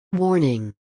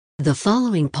Warning. The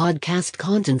following podcast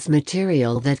contains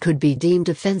material that could be deemed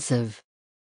offensive.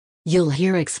 You'll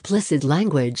hear explicit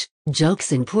language,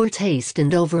 jokes in poor taste,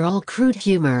 and overall crude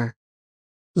humor.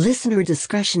 Listener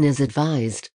discretion is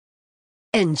advised.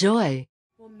 Enjoy.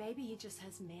 Well, maybe he just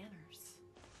has manners.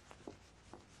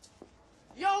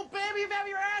 Yo, baby, you've had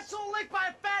your asshole licked by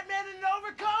a fat man in an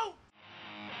overcoat?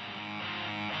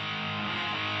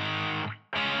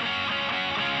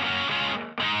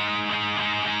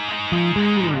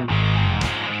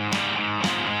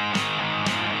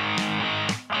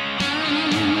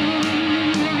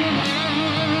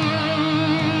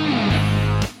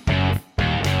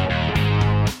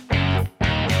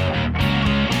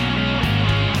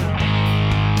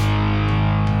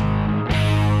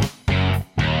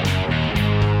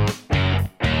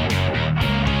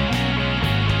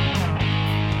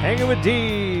 Hanging with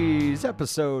Deez,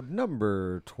 episode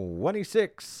number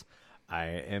 26. I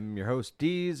am your host,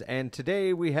 Deez, and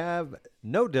today we have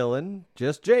no Dylan,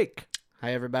 just Jake.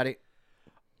 Hi, everybody.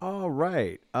 All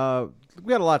right. We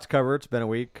got a lot to cover. It's been a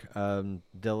week.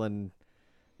 Dylan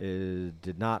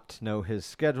did not know his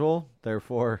schedule.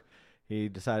 Therefore, he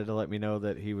decided to let me know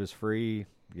that he was free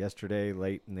yesterday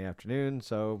late in the afternoon.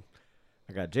 So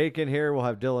I got Jake in here. We'll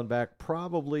have Dylan back.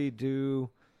 Probably do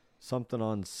something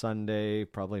on Sunday,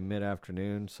 probably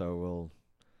mid-afternoon. So we'll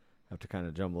have to kind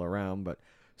of jumble around. But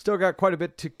still got quite a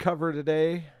bit to cover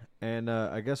today. And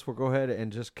I guess we'll go ahead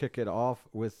and just kick it off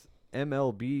with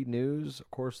MLB news.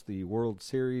 Of course, the World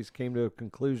Series came to a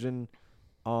conclusion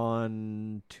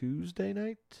on Tuesday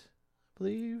night, I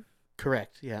believe.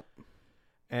 Correct, yeah.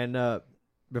 And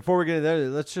before we get into that,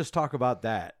 let's just talk about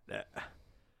that.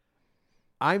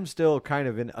 I'm still kind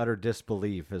of in utter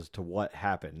disbelief as to what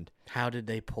happened. How did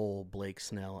they pull Blake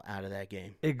Snell out of that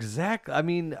game? Exactly. I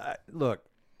mean, look,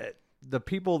 the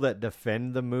people that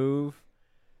defend the move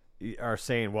are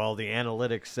saying, well, the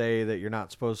analytics say that you're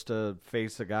not supposed to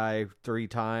face a guy 3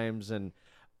 times. And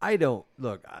I don't,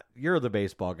 look, you're the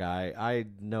baseball guy. I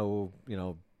know,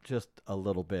 just a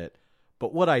little bit.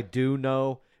 But what I do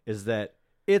know is that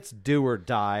it's do or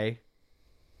die.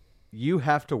 You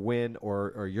have to win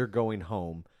or you're going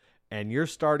home. And your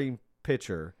starting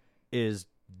pitcher is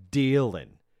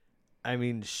dealing. I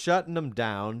mean, shutting him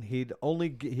down. He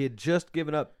had just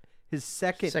given up his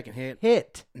second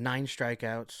hit. 9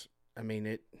 strikeouts. I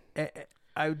mean,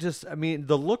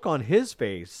 the look on his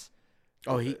face.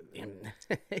 Oh, he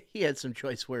had some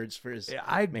choice words for his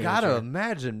I manager. gotta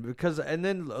imagine and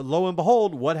then lo and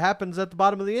behold, what happens at the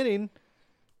bottom of the inning?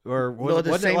 Or the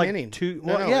wasn't same it like inning. Two?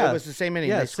 No, it was the same inning.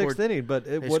 Yeah, They 6th scored, inning, but it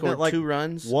they wasn't scored it like 2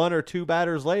 runs. 1 or 2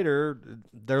 batters later,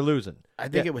 they're losing. I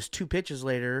think it was 2 pitches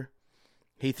later.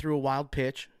 He threw a wild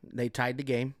pitch. They tied the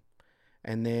game,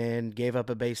 and then gave up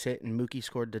a base hit, and Mookie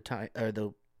scored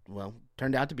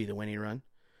turned out to be the winning run.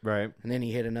 Right. And then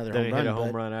he hit another Then home he run. hit a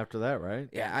home run after that, right?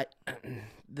 Yeah,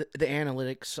 the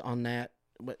analytics on that.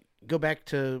 Go back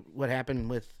to what happened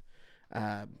with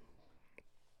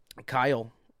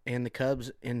Kyle and the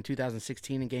Cubs in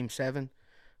 2016 in Game 7.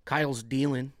 Kyle's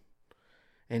dealing,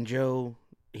 and Joe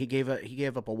he gave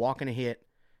up a walk and a hit,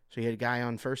 so he had a guy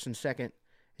on first and second,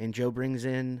 and Joe brings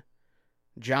in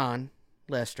John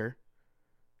Lester,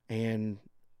 and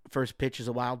first pitch is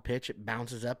a wild pitch. It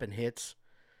bounces up and hits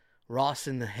Ross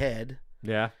in the head.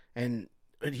 Yeah. And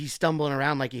he's stumbling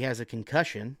around like he has a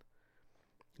concussion.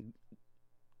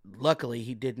 Luckily,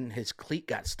 he didn't. His cleat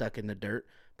got stuck in the dirt.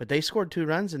 But they scored 2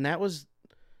 runs, and that was,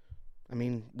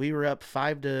 we were up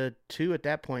 5-2 at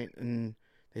that point, and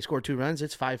they scored 2 runs.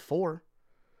 It's 5-4.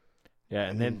 Yeah,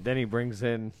 and then he brings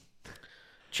in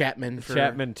Chapman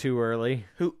too early.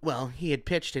 He had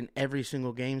pitched in every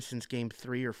single game since Game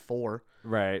 3 or 4.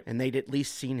 Right. And they'd at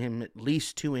least seen him at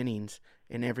least 2 innings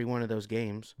in every one of those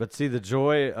games. But see, the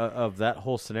joy of that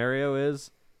whole scenario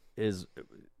is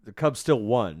the Cubs still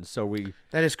won. So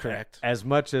that is correct. As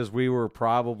much as we were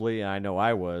probably, I know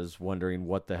I was, wondering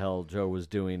what the hell Joe was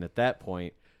doing at that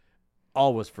point,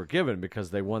 all was forgiven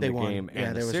because they won the game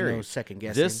and the series. There was no second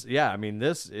guessing.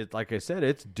 Like I said,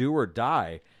 it's do or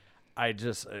die.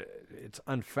 It's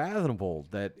unfathomable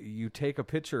that you take a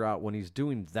pitcher out when he's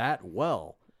doing that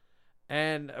well.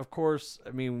 And, of course,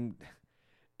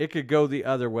 it could go the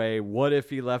other way. What if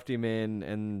he left him in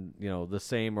and, the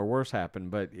same or worse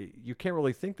happened? But you can't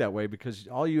really think that way because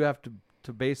all you have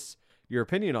to base your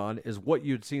opinion on is what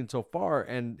you'd seen so far.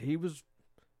 And he was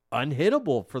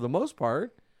unhittable for the most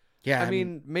part. Yeah.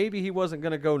 Maybe he wasn't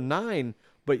going to go 9,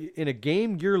 but in a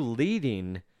game you're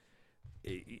leading,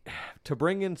 to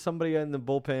bring in somebody in the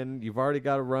bullpen, you've already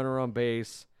got a runner on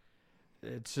base.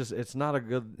 It's not a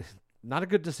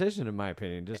good decision in my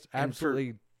opinion. Just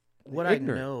absolutely what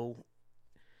ignorant. I know,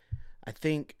 I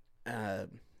think go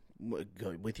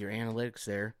with your analytics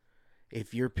there.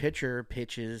 If your pitcher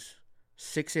pitches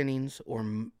 6 innings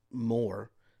or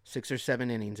more, 6 or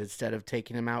 7 innings, instead of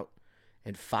taking him out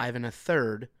at 5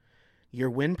 1/3, your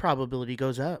win probability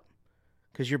goes up.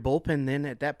 Because your bullpen then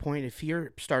at that point, if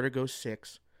your starter goes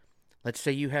 6, let's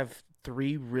say you have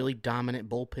 3 really dominant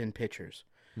bullpen pitchers.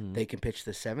 They can pitch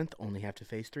the 7th, only have to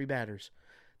face 3 batters.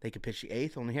 They can pitch the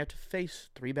 8th, only have to face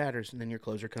 3 batters, and then your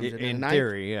closer comes in the 9th.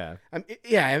 Theory, yeah.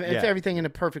 It's everything in a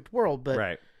perfect world, but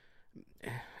Right.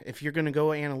 if you're going to go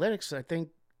analytics, I think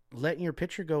letting your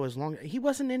pitcher go as long. He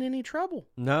wasn't in any trouble.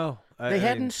 No. They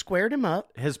hadn't squared him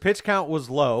up. His pitch count was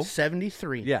low.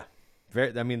 73. Yeah.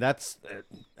 That's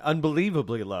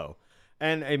unbelievably low.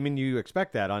 And, I mean, you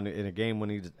expect that in a game when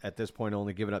he's, at this point,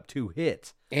 only given up 2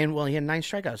 hits. And, well, he had 9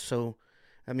 strikeouts, so,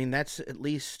 I mean, that's at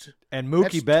least... And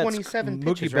Mookie that's Betts, 27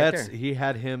 pitches right there. he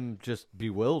had him just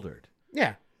bewildered.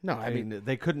 Yeah. No, I mean,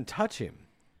 they couldn't touch him.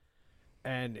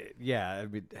 And, yeah,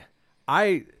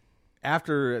 I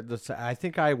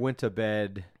think I went to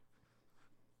bed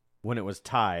when it was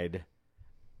tied,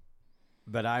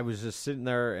 but I was just sitting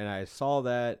there and I saw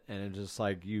that, and it just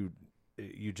like, you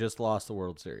just lost the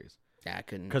World Series. Yeah, I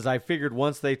couldn't. Because I figured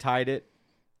once they tied it,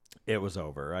 it was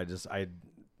over. I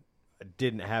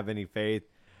didn't have any faith.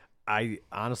 I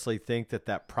honestly think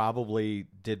that probably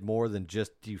did more than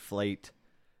just deflate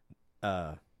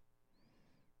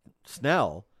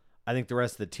Snell. I think the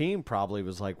rest of the team probably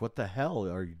was like, what the hell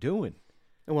are you doing?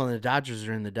 Well, the Dodgers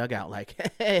are in the dugout like,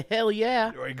 hey, hell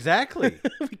yeah. Exactly.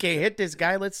 We can't hit this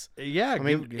guy. Yeah. I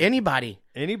mean, anybody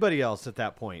else at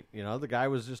that point. You know, the guy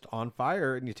was just on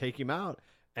fire, and you take him out,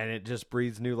 and it just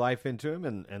breathes new life into him.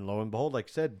 And lo and behold, like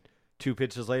you said, 2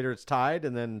 pitches later, it's tied.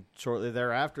 And then shortly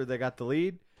thereafter, they got the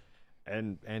lead,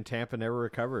 and Tampa never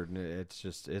recovered. And it's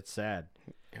sad.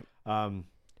 Yep.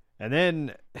 And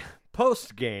then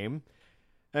post game,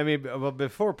 I mean, well,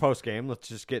 before post game, let's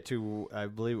just get to, I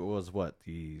believe it was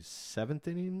the 7th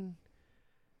inning,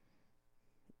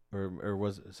 or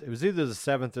was it was either the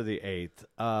 7th or the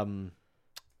 8th.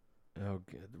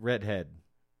 Redhead.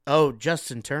 Oh,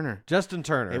 Justin Turner.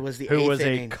 It was the who 8th was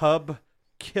inning. a Cub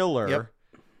killer Yep.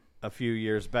 a few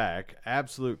years back,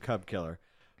 absolute Cub killer.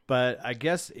 But I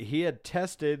guess he had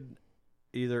tested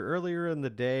either earlier in the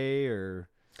day or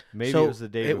maybe it was the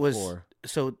day before.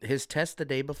 So his test the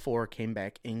day before came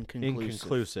back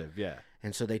inconclusive. Yeah.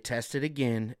 And so they tested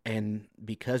again, and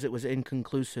because it was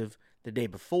inconclusive the day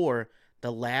before,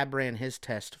 the lab ran his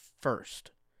test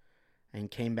first and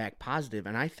came back positive.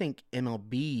 And I think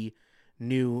MLB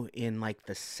knew in like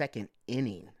the 2nd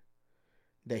inning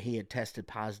that he had tested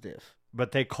positive.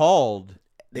 But they called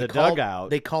dugout.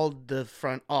 They called the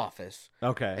front office.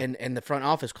 Okay. And the front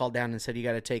office called down and said, you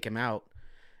got to take him out.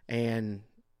 And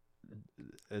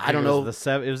I don't know.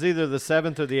 It was either the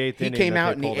 7th or the 8th he inning. came that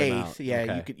out in they the pulled him 8th. out.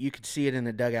 Yeah, Okay. you could see it in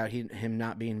the dugout. Him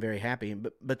not being very happy.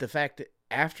 But the fact that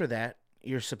after that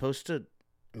you're supposed to,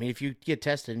 I mean, if you get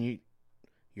tested and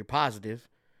you're positive,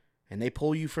 and they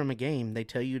pull you from a game, they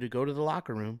tell you to go to the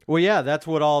locker room. Well, yeah, that's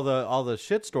what all the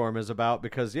shitstorm is about,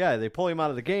 because they pull him out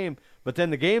of the game, but then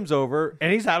the game's over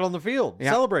and he's out on the field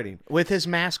celebrating with his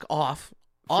mask off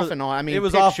and on. I mean, it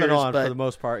was off and on for the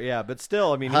most part, yeah. But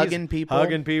still, I mean, hugging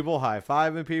people,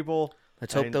 high-fiving people.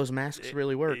 Let's hope those masks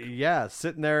really work. Yeah,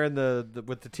 sitting there in the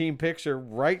with the team picture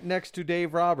right next to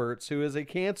Dave Roberts, who is a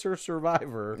cancer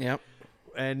survivor. Yep.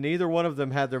 And neither one of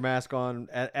them had their mask on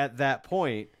at that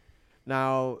point.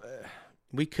 Now,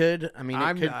 it could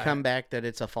come back that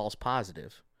it's a false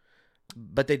positive.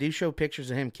 But they do show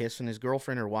pictures of him kissing his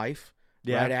girlfriend or wife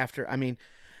right after. I mean,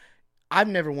 I've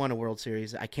never won a World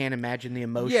Series. I can't imagine the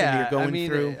emotion you're going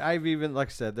through. I've even, like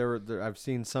I said, I've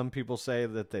seen some people say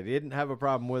that they didn't have a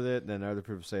problem with it, and then other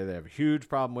people say they have a huge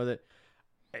problem with it.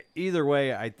 Either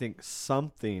way, I think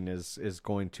something is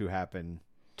going to happen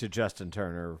to Justin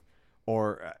Turner,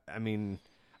 or I mean,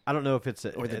 I don't know if it's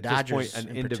or the at Dodgers this point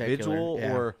an in individual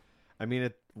or, I mean,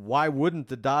 why wouldn't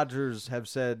the Dodgers have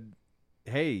said,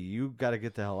 hey, you got to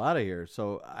get the hell out of here?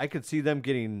 So I could see them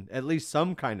getting at least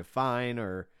some kind of fine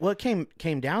or. Well, it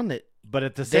came down that. But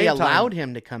at the same time, they allowed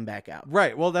him to come back out.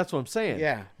 Right. Well, that's what I'm saying.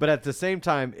 Yeah. But at the same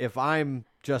time, if I'm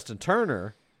Justin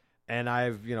Turner and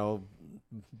I've,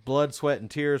 blood, sweat,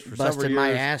 and tears for several years. Busted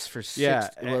my ass for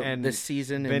and this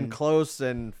season. Been close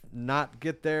and not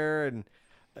get there, and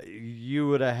you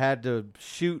would have had to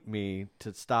shoot me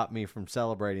to stop me from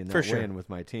celebrating that win with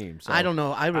my team. So I don't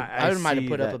know. I might have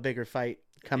put up that, a bigger fight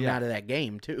coming out of that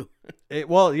game too.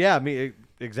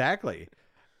 Exactly.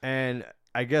 And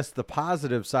I guess the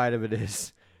positive side of it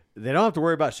is they don't have to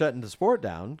worry about shutting the sport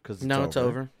down because it's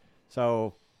over.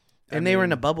 So, they were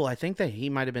in a bubble. I think that he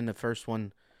might have been the first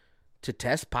one to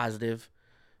test positive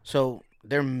So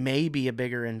there may be a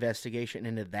bigger investigation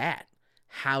into that.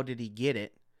 How did he get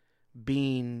it?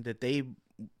 Being that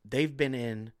they've been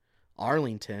in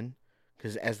Arlington,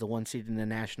 because as the 1 seed in the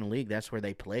National League, that's where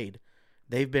they played.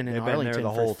 They've been in They've been Arlington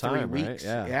there the for whole 3 time, right? weeks.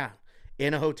 Yeah.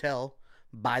 In a hotel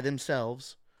by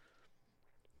themselves.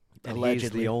 And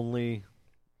allegedly. he's the only,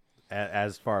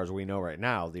 as far as we know right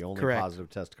now, the only Correct. positive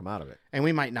test to come out of it. And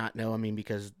we might not know,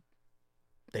 because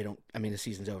they don't, the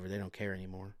season's over. They don't care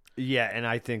anymore. Yeah, and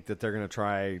I think that they're going to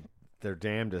try their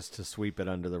damnedest to sweep it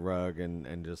under the rug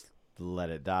and just let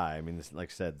it die. Like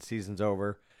I said, the season's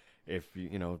over. If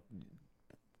you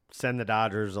send the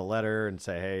Dodgers a letter and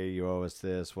say, hey, you owe us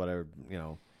this, whatever,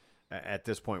 at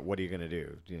this point, what are you going to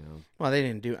do? Well, they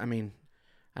didn't do,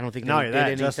 I don't think Not they only did that,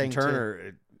 anything Justin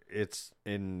Turner, it's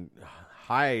in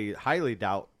highly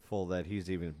doubtful that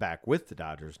he's even back with the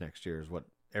Dodgers next year is what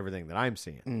everything that I'm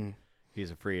seeing.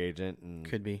 He's a free agent. And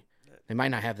Could be. They might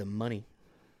not have the money.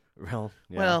 Well,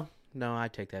 yeah. Well, no, I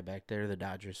take that back. They're the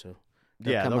Dodgers, so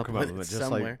they'll come up with with it it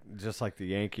somewhere. just like the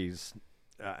Yankees.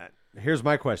 Here's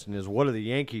my question: is what are the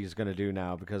Yankees going to do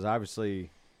now? Because obviously,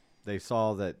 they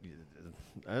saw that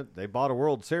they bought a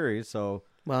World Series, so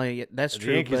Well, yeah, that's the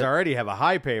true. Yankees but, already have a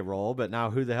high payroll. But now,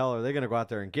 who the hell are they going to go out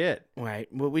there and get? right.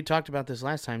 Well, we talked about this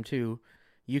last time too.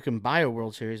 You can buy a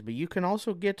World Series, but you can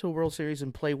also get to a World Series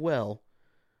and play well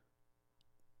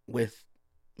with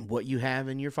what you have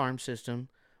in your farm system,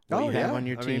 what you have on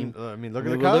your team. Look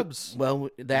at the Cubs.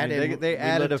 They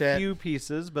added a few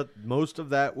pieces, but most of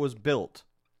that was built.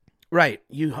 Right.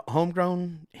 You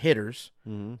homegrown hitters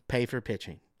Mm-hmm. pay for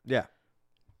pitching. Yeah.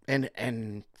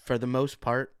 And for the most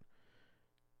part,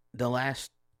 the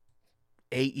last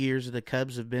 8 years of the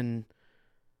Cubs have been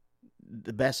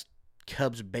the best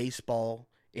Cubs baseball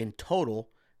in total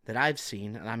that I've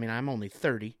seen. And I'm only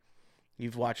 30.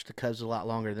 You've watched the Cubs a lot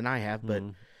longer than I have, but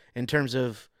in terms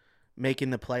of making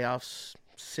the playoffs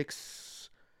 6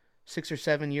 or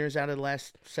 7 years out of the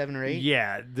last 7 or 8.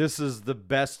 Yeah, this is the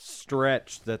best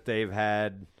stretch that they've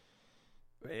had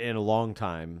in a long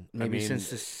time. Maybe since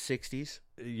the 60s.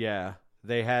 Yeah,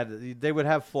 they would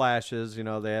have flashes. They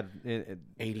had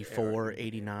 84,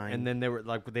 89. and then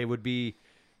they would be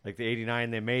like the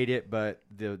 89. They made it, but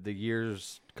the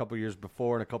years, a couple years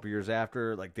before and a couple years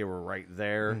after, like they were right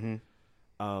there. Mm-hmm.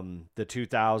 The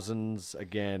 2000s,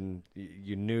 again,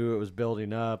 you knew it was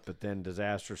building up, but then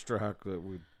disaster struck.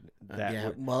 Which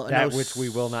we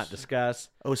will not discuss.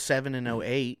 07 and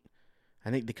 08, I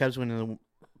think the Cubs went in the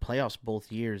playoffs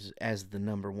both years as the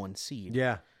number 1 seed.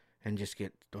 Yeah. And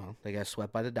they got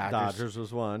swept by the Dodgers. Dodgers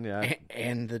was one, yeah.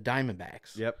 And the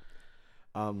Diamondbacks. Yep.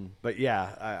 But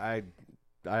yeah,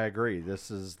 I agree.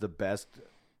 This is the best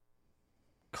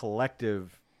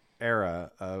collective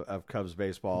era of Cubs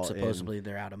baseball. Supposedly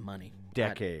they're out of money.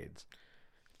 Decades. I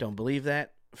don't believe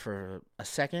that for a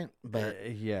second,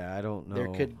 but yeah, I don't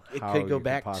know. It how could go you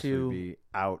back possibly to be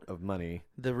out of money.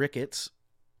 The Ricketts.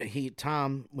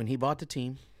 Tom, when he bought the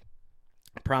team,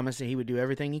 promised that he would do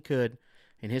everything he could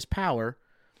in his power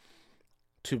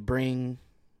to bring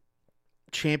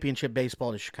championship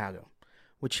baseball to Chicago,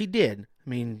 which he did.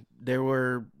 There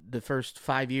were the first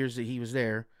 5 years that he was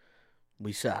there,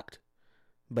 we sucked.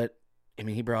 But,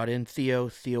 he brought in Theo.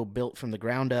 Theo built from the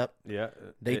ground up. Yeah.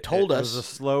 They told us it was a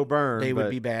slow burn. They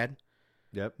would be bad.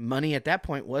 Yep. Money at that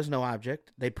point was no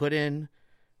object. They put in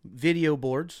video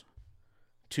boards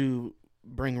to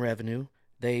bring revenue.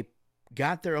 They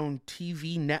got their own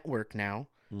TV network now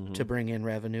to bring in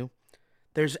revenue.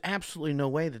 There's absolutely no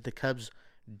way that the Cubs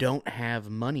don't have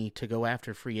money to go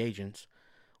after free agents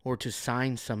or to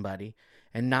sign somebody,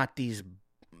 and not these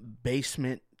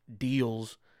basement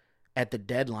deals at the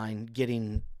deadline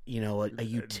getting, a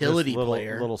utility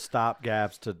player. Little stop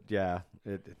gaps to, yeah.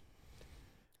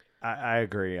 I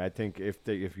agree. I think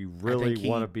if you really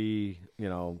want to be,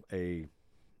 a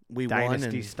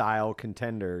dynasty style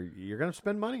contender, you're going to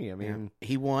spend money.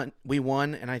 We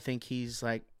won, and I think he's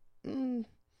like, it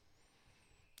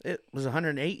was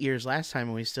 108 years last time,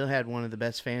 and we still had one of the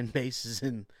best fan bases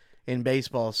in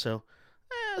baseball. So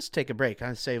let's take a break.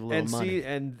 I'll save a little money.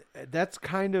 And that's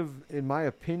kind of, in my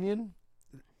opinion,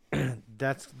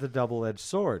 that's the double-edged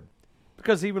sword.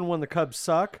 Because even when the Cubs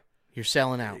suck, you're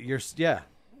selling out.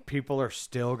 People are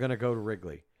still going to go to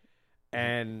Wrigley.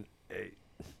 And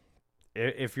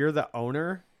if you're the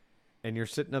owner and you're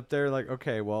sitting up there like,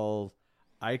 okay, well,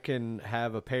 I can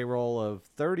have a payroll of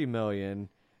 $30 million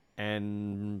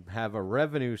and have a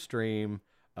revenue stream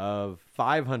of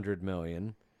 $500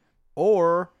 million,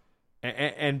 or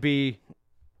and be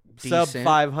decent. sub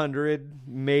 500,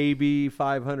 maybe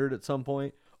 500 at some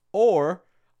point, or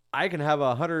I can have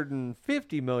a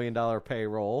 $150 million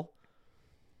payroll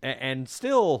and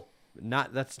still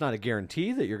that's not a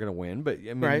guarantee that you're going to win, but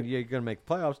I mean, Right. you're going to make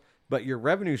the playoffs, but your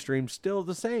revenue stream's still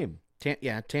the same.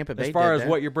 Tampa Bay As far did as that.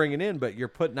 what you're bringing in, but you're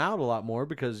putting out a lot more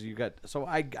because you got. So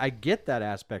I get that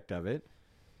aspect of it,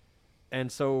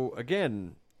 and so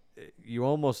again, you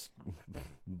almost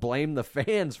blame the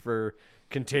fans for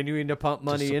continuing to pump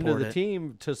money into support the it.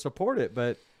 team to support it,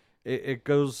 but it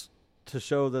goes to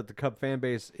show that the Cub fan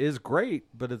base is great,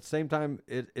 but at the same time,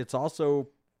 it's also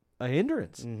a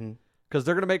hindrance because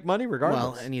they're going to make money regardless.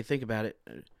 Well, and you think about it,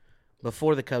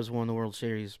 before the Cubs won the World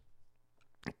Series,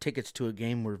 tickets to a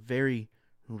game were very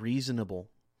reasonable.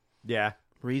 yeah,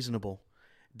 Reasonable.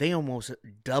 They almost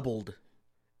doubled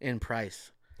in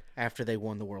price after they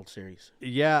won the World Series.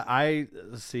 yeah.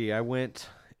 Let's see. I went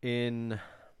in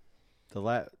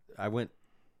I went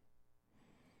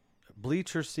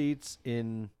bleacher seats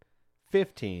in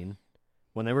 15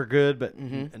 when they were good, but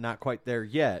not quite there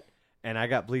yet. And I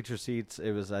got bleacher seats.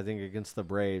 It was, I think, against the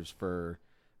Braves it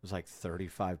was like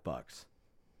 $35.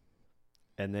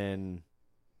 And then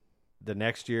the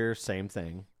next year, same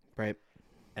thing. Right.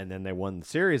 And then they won the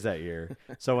series that year.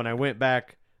 So when I went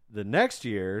back the next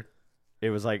year, it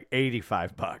was like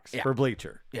 $85 Yeah. for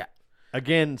bleacher. Yeah.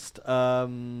 Against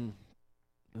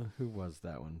who was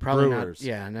that one? Probably not- Brewers.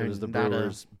 yeah, no, it was the not a-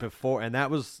 Brewers before, and that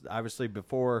was obviously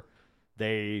before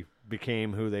they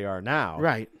became who they are now.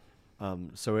 Right.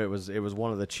 So it was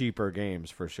one of the cheaper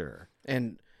games for sure.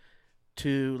 And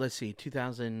let's see,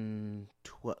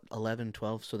 2011,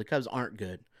 12. So the Cubs aren't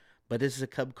good, but this is a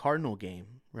Cub Cardinal game,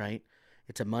 right?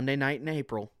 It's a Monday night in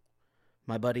April.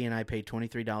 My buddy and I paid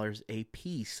 $23 a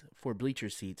piece for bleacher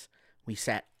seats. We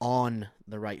sat on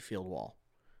the right field wall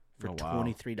for Oh, wow.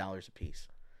 $23 a piece.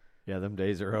 Yeah, them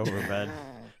days are over, man.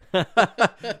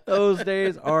 Those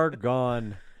days are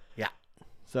gone. Yeah.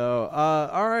 So,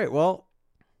 all right. Well,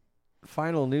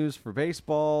 final news for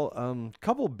baseball.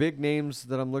 Couple big names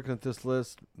that I'm looking at this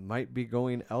list might be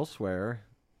going elsewhere.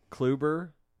 Kluber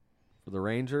for the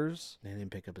Rangers. They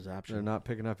didn't pick up his option. They're not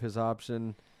picking up his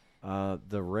option.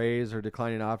 The Rays are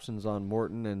declining options on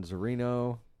Morton and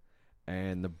Zerino.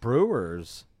 And the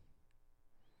Brewers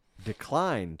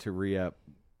declined to re-up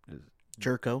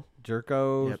Jerko,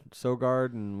 Jerko, Yep.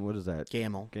 Sogard, and what is that?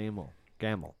 Gamel. Gamel.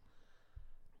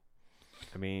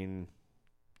 I mean,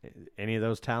 any of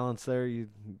those talents there?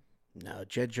 No,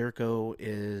 Jed Jerko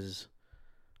is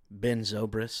Ben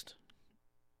Zobrist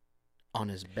on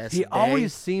his best He day.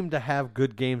 always seemed to have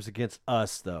good games against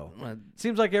us, though.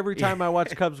 Seems like every time I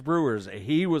watch Cubs Brewers,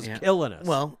 he was Yeah. killing us.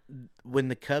 Well, when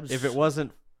the Cubs, if it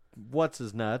wasn't what's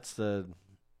his nuts,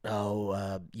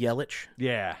 Yelich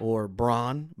yeah. or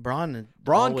Braun Braun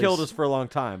always- killed us for a long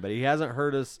time, but he hasn't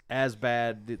hurt us as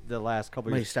bad the last couple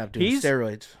of When he years. stopped doing He's-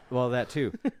 steroids. Well, that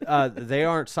too. They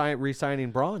aren't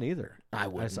re-signing Braun either. I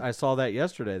wouldn't. I saw that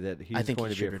yesterday that he's I think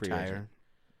going he to be should a free retire. agent.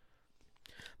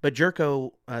 But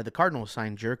Jerko, the Cardinals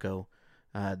signed Jerko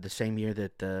the same year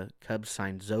that the Cubs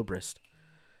signed Zobrist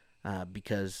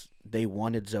because they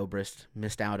wanted Zobrist,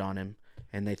 missed out on him,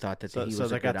 and they thought that So, he was so a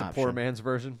they good got the option. poor man's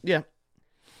version. Yeah.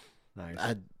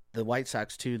 Nice. The White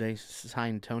Sox, too, they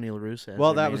signed Tony La Russa as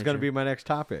Well, their that was going to manager. be my next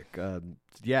topic.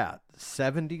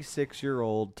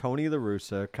 76-year-old Tony La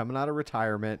Russa coming out of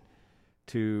retirement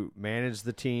to manage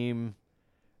the team.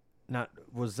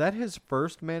 Was that his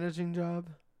first managing job?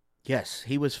 Yes,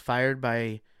 he was fired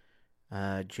by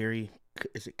Jerry,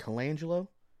 is it Colangelo?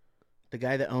 The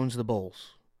guy that owns the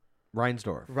Bulls.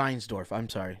 Reinsdorf, I'm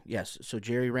sorry. Yes, so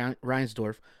Jerry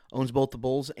Reinsdorf owns both the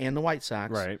Bulls and the White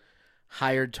Sox. Right.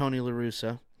 Hired Tony La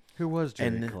Russa. Who was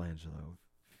Jerry And- Colangelo?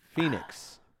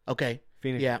 Phoenix. Okay,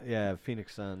 Phoenix. yeah. Yeah,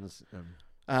 Phoenix Suns.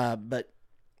 but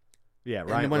Yeah, and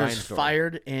Ryan. then when he was Reinsdorf.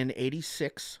 fired in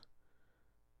 '86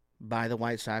 by the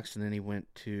White Sox, and then he went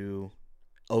to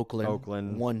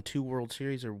Oakland. Won 2 World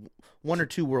Series or 1 or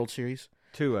 2 World Series.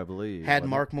 2, I believe. Had wasn't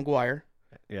Mark McGuire,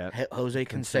 it? Yeah. Jose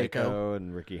Canseco,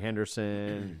 and Ricky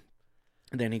Henderson.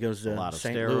 and then he goes A to lot of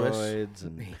St. Louis. steroids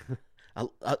and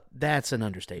That's an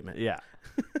understatement. yeah,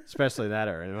 especially that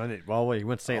era. And when he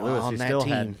went to St. Well, Louis, on he that still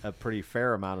team. had a pretty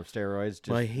fair amount of steroids. Just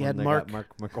Well, he when had they Mark. got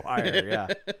Mark McGuire. Yeah.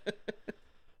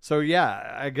 So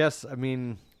yeah, I guess I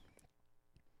mean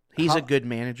He's How- a good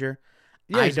manager.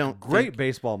 yeah, I he's don't great think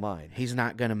baseball mind. he's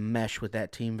not going to mesh with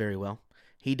that team very well.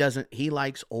 He doesn't. He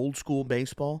likes old school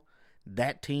baseball.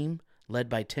 That team, led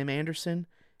by Tim Anderson,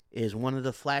 is one of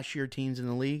the flashier teams in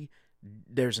the league.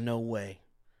 There's no way.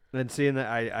 And seeing that,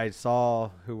 I saw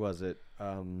who was it?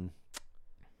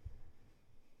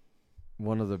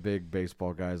 One of the big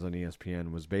baseball guys on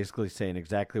ESPN was basically saying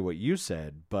exactly what you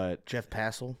said, but Jeff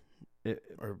Passel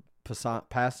or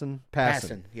Passan.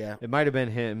 Passan, yeah, It might have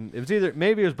been him. It was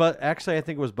maybe it was, but actually I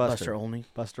think it was Buster. Buster Olney.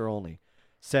 Buster Olney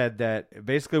said that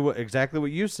basically exactly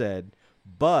what you said,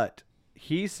 but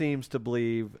he seems to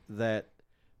believe that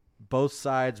both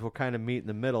sides will kind of meet in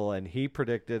the middle, and he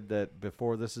predicted that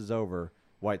before this is over,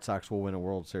 White Sox will win a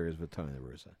World Series with Tony La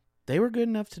Russa. They were good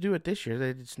enough to do it this year.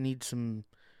 They just need some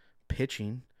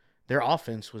pitching. Their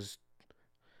offense was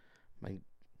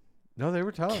No, they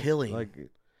were tough. killing Like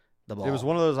the ball. it was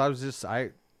one of those.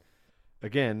 Jose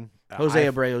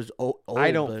Abreu's old.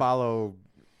 I don't but follow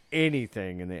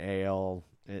anything in the AL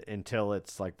until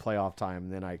it's like playoff time,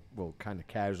 and then I will kind of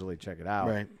casually check it out.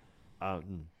 Right.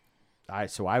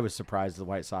 I was surprised the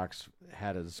White Sox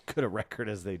had as good a record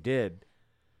as they did.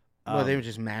 Well, they were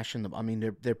just mashing them. I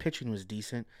mean, their pitching was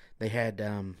decent. They had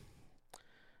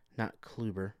not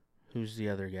Kluber. Who's the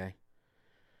other guy?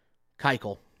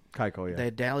 Keuchel. Keuchel, yeah. They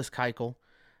had Dallas Keuchel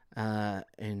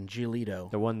and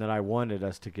Giolito. The one that I wanted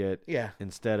us to get Yeah.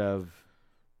 instead of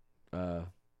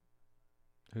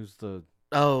who's the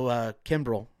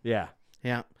Kimbrel. yeah.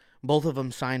 Yeah. Both of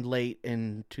them signed late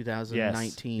in Yes.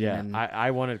 2019. Yeah. And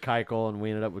I wanted Keuchel, and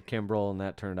we ended up with Kimbrel, and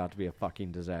that turned out to be a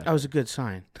fucking disaster. that was a good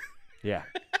sign. Yeah.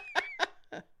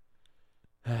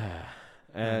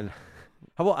 And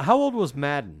how old was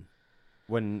Madden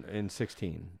when in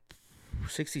 16?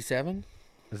 67?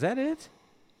 Is that it?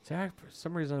 See, for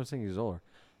some reason I was thinking he was older.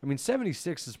 I mean,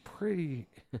 76 is pretty.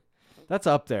 That's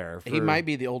up there. He might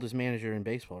be the oldest manager in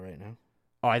baseball right now.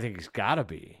 Oh, I think he's got to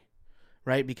be.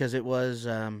 Right? Because it was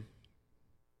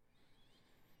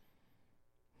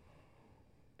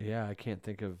Yeah, I can't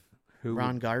think of who.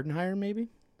 Ron Gardenhire, maybe?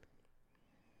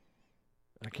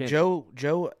 I can't.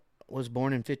 Joe was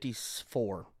born in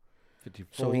 54.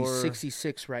 54. So he's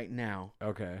 66 right now.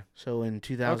 Okay. So in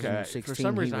Okay. 2016, For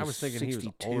some reason, he I was thinking 62. he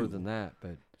was older than that,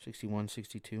 but 61,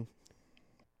 62.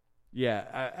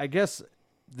 yeah, I guess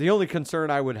the only concern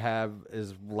I would have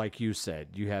is, like you said,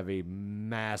 you have a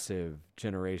massive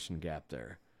generation gap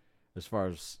there, as far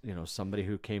as somebody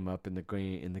who came up in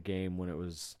the game when it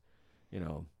was,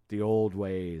 the old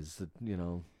ways,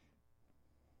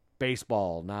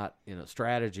 baseball, not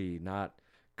strategy, not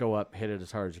go up, hit it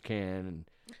as hard as you can, and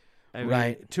I mean,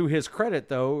 Right. to his credit,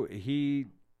 though, he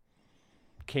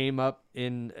came up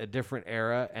in a different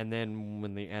era, and then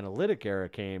when the analytic era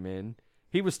came in,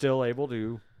 he was still able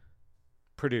to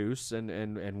produce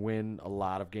and win a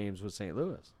lot of games with St.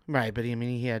 Louis. Right, but I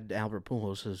mean, he had Albert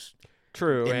Pujols as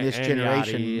True. in this and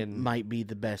generation Yachty and might be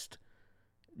the best.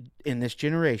 In this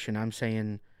generation, I'm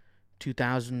saying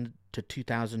 2000 to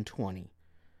 2020,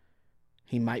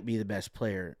 he might be the best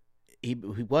player. He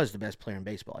was the best player in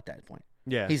baseball at that point.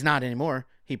 yeah, He's not anymore.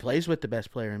 He plays with the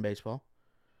best player in baseball,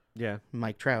 yeah,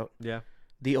 Mike Trout. yeah.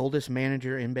 The oldest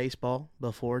manager in baseball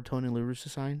before Tony La Russa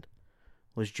signed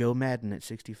was Joe Madden at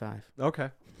 65. Okay.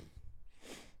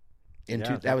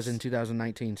 Yeah, That was in that's-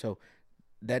 2019, so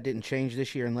that didn't change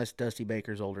this year unless Dusty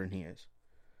Baker's older than he is.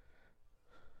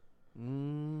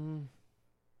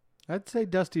 I'd say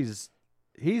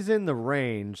he's in the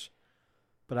range,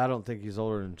 but I don't think he's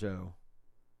older than Joe.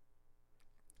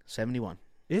 71.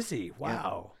 Is he?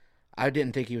 Wow. I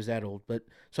didn't think he was that old, but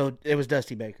so it was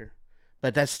Dusty Baker.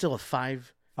 But that's still a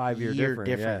 5-year year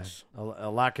difference. Yeah. A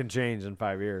lot can change in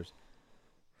 5 years.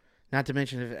 Not to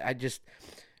mention,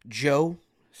 Joe,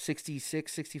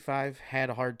 66, 65, had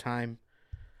a hard time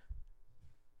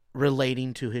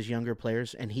relating to his younger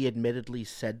players, and he admittedly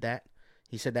said that.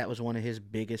 He said that was one of his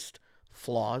biggest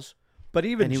flaws. But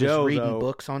even And he Joe, was reading though,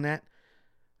 books on that.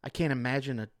 I can't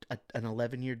imagine an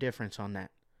 11-year difference on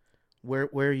that. Where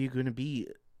are you going to be,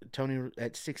 Tony,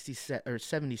 at 67 or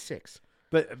 76?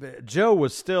 But Joe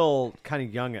was still kind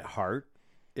of young at heart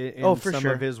in for some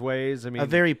sure. of his ways. I mean, A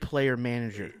very player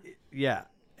manager. yeah,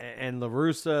 and La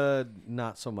Russa,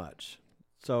 not so much.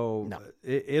 So No.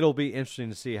 it'll be interesting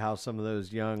to see how some of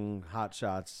those young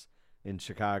hotshots in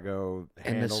Chicago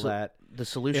handle that. The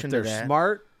solution If they're to that.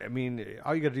 smart, I mean,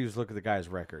 all you got to do is look at the guy's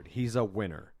record. He's a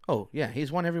winner. Oh, yeah.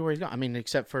 He's won everywhere he's gone. I mean,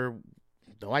 except for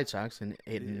the White Sox in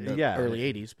the Yeah. early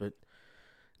 80s. But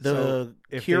So the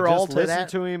if cure they all just to listen that.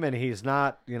 to him and he's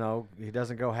not, he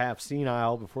doesn't go half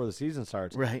senile before the season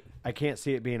starts. Right. I can't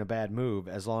see it being a bad move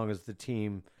as long as the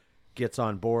team gets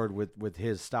on board with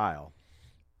his style.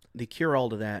 The cure all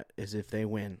to that is if they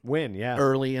win Win, yeah.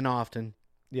 early and often.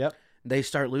 Yep. They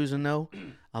start losing, though,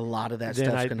 a lot of that Then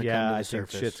stuff's going to come to the I think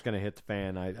surface. shit's going to hit the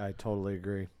fan. I totally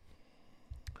agree.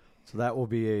 So that will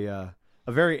be a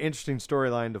very interesting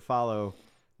storyline to follow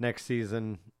next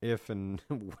season if and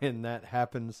when that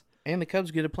happens. And the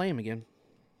Cubs get to play him again.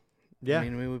 Yeah. I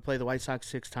mean, we play the White Sox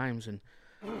 6 times, and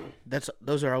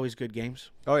those are always good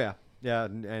games. Oh, yeah. Yeah,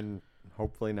 and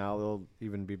hopefully now they'll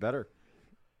even be better.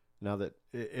 Now that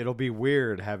it'll be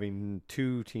weird having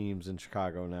two teams in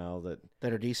Chicago now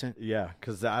that are decent. Yeah,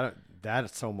 because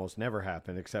that's almost never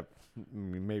happened except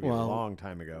maybe a long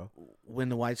time ago. When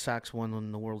the White Sox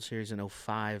won the World Series in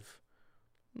 2005,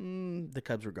 the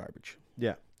Cubs were garbage.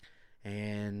 Yeah.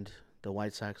 And the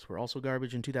White Sox were also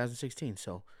garbage in 2016.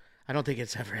 So I don't think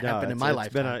it's ever happened in my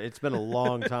lifetime. It's been a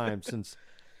long time since.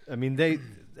 I mean, they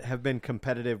have been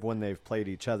competitive when they've played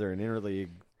each other in interleague,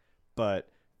 but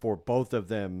for both of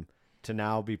them to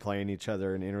now be playing each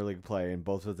other in interleague play, and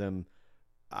both of them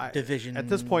division at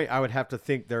this point, I would have to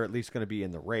think they're at least going to be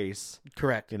in the race.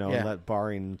 Correct.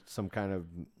 Barring some kind of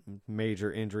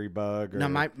major injury bug or now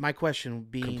my question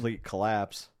being complete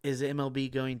collapse. Is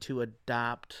MLB going to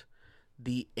adopt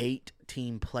the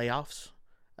 8-team playoffs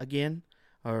again,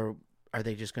 or are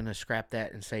they just going to scrap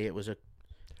that and say it was a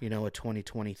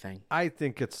 2020 thing? I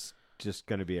think it's just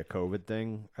going to be a COVID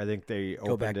thing. I think they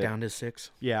go back down to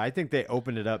 6. Yeah, I think they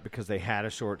opened it up because they had a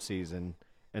short season,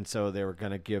 and so they were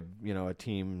going to give a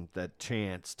team that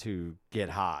chance to get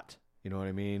hot. You know what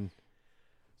I mean?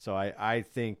 So I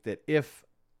think that if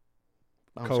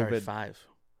COVID 5.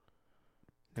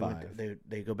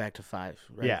 They go back to 5,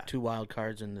 right? Yeah. 2 wild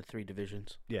cards in the 3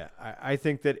 divisions. Yeah, I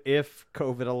think that if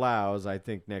COVID allows, I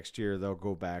think next year they'll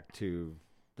go back to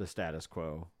the status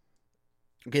quo.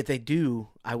 If they do,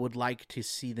 I would like to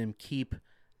see them keep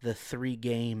the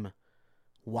 3-game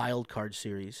wild card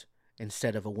series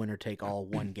instead of a winner-take-all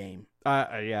 1 game.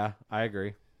 Yeah, I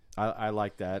agree. I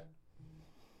like that.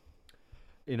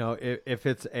 If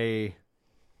it's a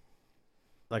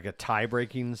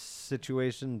tie-breaking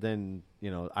situation, then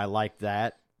I like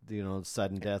that.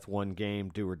 Sudden death, 1 game,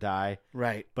 do or die.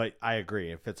 Right. But I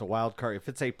agree. If it's a wild card, if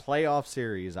it's a playoff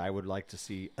series, I would like to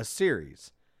see a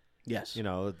series. Yes.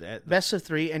 Best of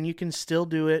 3, and you can still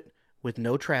do it with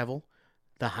no travel.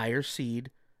 The higher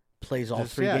seed plays all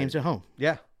 3 games at home.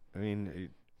 Yeah. I mean,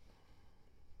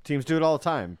 teams do it all the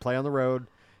time. Play on the road.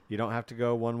 You don't have to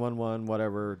go 1-1-1,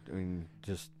 whatever. I mean,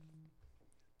 just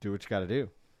do what you got to do.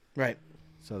 Right.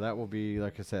 So that will be,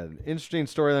 like I said, interesting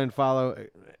storyline to follow.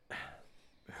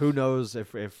 Who knows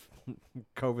if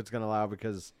COVID's going to allow,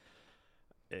 because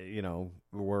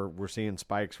we're seeing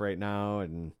spikes right now,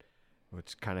 and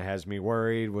which kind of has me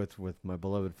worried with my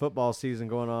beloved football season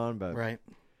going on. But right.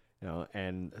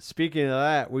 And speaking of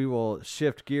that, we will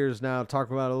shift gears now,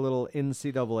 talk about a little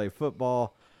NCAA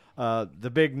football.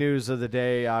 The big news of the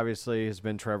day, obviously, has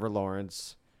been Trevor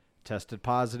Lawrence tested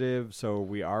positive, so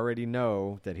we already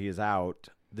know that he is out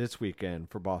this weekend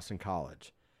for Boston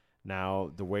College. Now,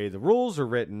 the way the rules are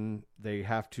written, they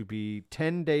have to be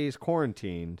 10 days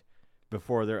quarantined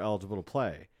before they're eligible to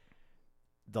play.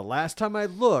 The last time I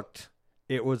looked,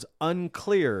 it was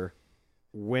unclear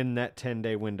when that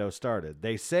 10-day window started.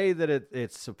 They say that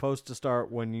it's supposed to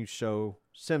start when you show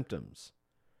symptoms.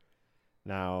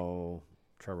 Now,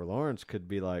 Trevor Lawrence could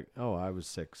be like, oh, I was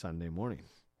sick Sunday morning.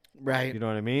 Right. You know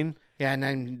what I mean? Yeah, and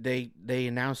then they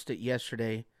announced it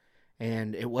yesterday,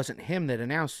 and it wasn't him that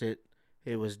announced it.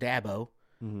 It was Dabo,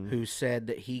 who said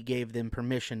that he gave them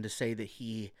permission to say that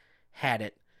he had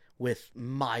it with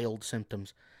mild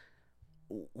symptoms.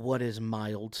 What is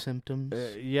mild symptoms?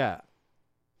 Yeah.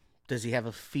 Does he have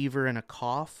a fever and a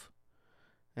cough?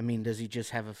 I mean, does he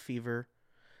just have a fever?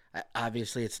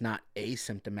 Obviously, it's not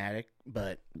asymptomatic,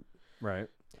 but... Right.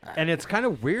 And it's kind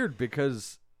of weird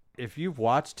because if you've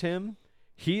watched him,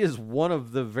 he is one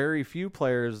of the very few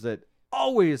players that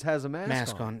always has a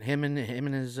mask on. Him and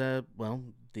his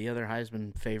the other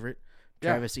Heisman favorite,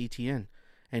 Travis Etienne,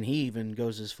 and he even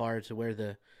goes as far to wear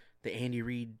the Andy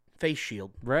Reid face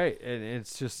shield. Right, and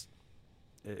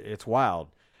it's wild.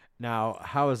 Now,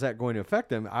 how is that going to affect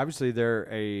them? Obviously, they're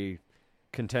a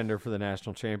contender for the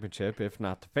national championship, if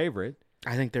not the favorite.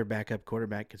 I think their backup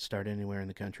quarterback could start anywhere in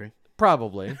the country.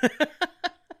 Probably.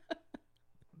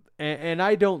 And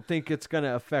I don't think it's going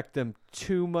to affect them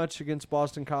too much against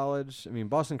Boston College. I mean,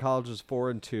 Boston College is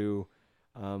 4-2,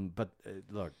 but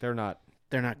look, they're not.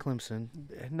 They're not Clemson.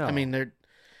 No, I mean they're.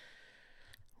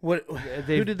 What?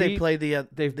 Who did they play the other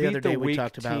day? We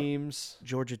talked about teams.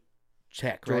 Georgia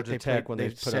Tech. Georgia Tech when they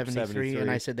put up 73, and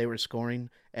I said they were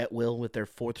scoring at will with their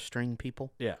 4th string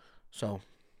people. Yeah. So,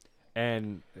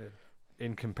 and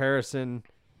in comparison,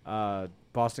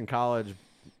 Boston College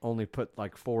only put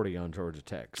like 40 on Georgia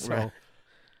Tech. So right.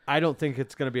 I don't think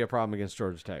it's going to be a problem against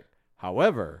Georgia Tech.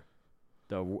 However,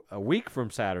 a week from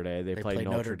Saturday, they play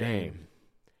Notre Dame.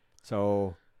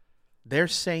 So they're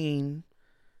saying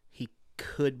he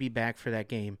could be back for that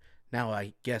game. Now,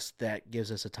 I guess that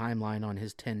gives us a timeline on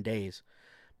his 10 days,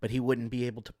 but he wouldn't be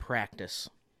able to practice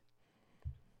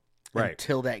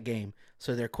until that game.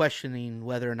 So they're questioning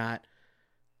whether or not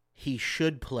he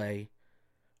should play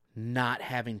not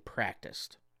having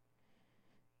practiced.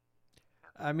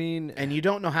 I mean, And you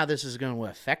don't know how this is going to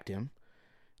affect him.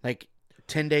 Like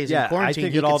 10 days Yeah, in I quarantine,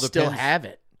 think he it all could still depends. have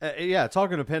it. yeah, it's all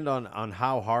going to depend on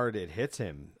how hard it hits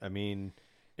him. I mean,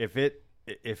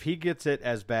 if he gets it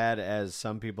as bad as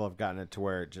some people have gotten it to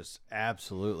where it just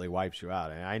absolutely wipes you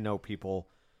out, and I know people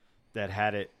that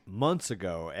had it months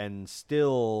ago and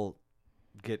still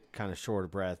get kind of short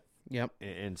of breath Yep.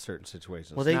 in certain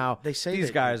situations. Well, now they say these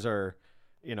that- guys are,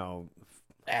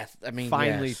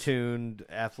 finely yes. tuned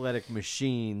athletic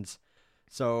machines.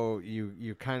 So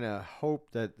you kind of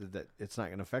hope that it's not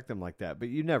going to affect them like that, but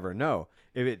you never know.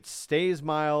 If it stays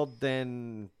mild,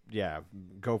 then yeah,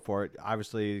 go for it.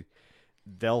 Obviously,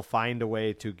 they'll find a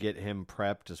way to get him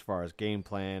prepped as far as game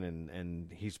plan,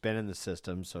 and he's been in the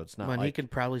system, so it's not Well, like he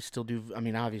could probably still do. I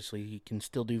mean, obviously, he can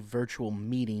still do virtual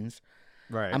meetings.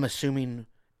 right. I'm assuming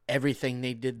everything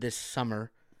they did this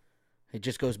summer, it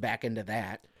just goes back into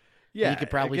that. Yeah, he could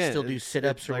probably again, still do it's-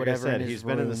 sit-ups or like whatever I said, in he's his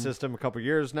been in the room. system a couple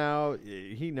years now.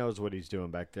 He knows what he's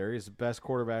doing back there. He's the best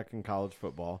quarterback in college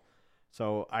football.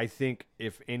 So I think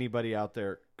if anybody out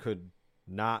there could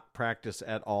not practice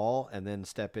at all and then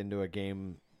step into a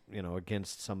game,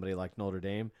 against somebody like Notre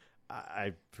Dame,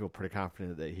 I feel pretty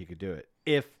confident that he could do it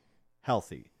if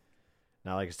healthy.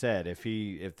 Now, like I said,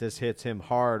 if this hits him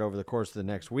hard over the course of the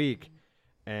next week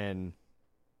and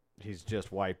he's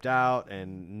just wiped out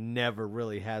and never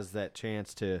really has that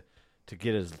chance to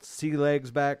get his sea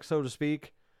legs back, so to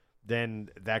speak, then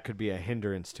that could be a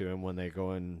hindrance to him when they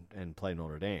go in and play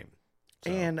Notre Dame.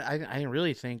 So, And I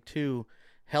really think, too,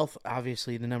 health,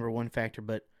 obviously, the number one factor,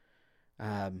 but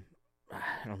I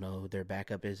don't know who their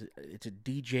backup is. It's a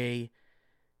DJ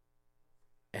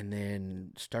and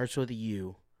then starts with a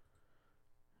U.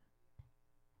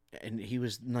 And he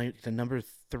was like the number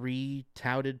 3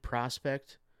 touted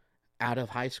prospect out of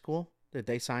high school that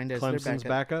they signed as Clemson's their backup.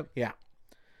 backup? Yeah.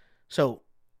 So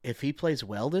if he plays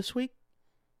well this week,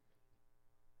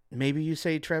 maybe you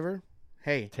say, Trevor,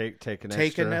 hey, Take an take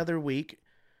extra. another week,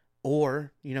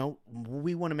 or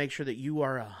we want to make sure that you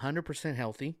are 100%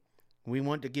 healthy. We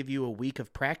want to give you a week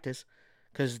of practice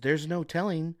because there's no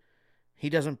telling. He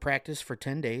doesn't practice for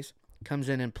 10 days, comes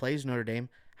in and plays Notre Dame.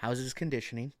 How's his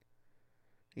conditioning?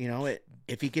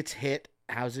 If he gets hit,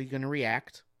 how's he going to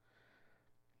react?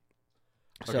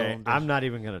 Okay, I'm not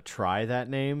even going to try that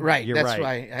name. Right, You're that's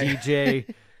right. why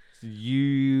DJ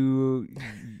Ugalele?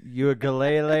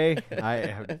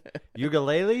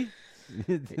 Ugalele?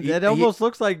 That almost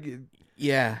looks like.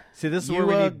 Yeah. See, this is where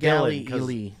we need Dylan. 'Cause,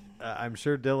 Gali. I'm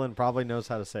sure Dylan probably knows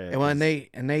how to say it. Well, and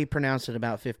they pronounce it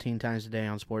about 15 times a day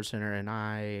on SportsCenter, and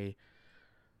I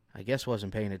guess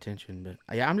wasn't paying attention, but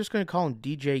I'm just going to call him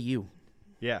DJU.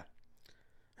 Yeah.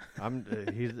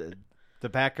 He's the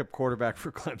backup quarterback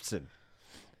for Clemson.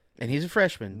 And he's a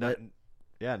freshman, No, but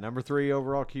yeah, number 3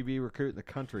 overall QB recruit in the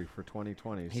country for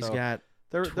 2020. he's So got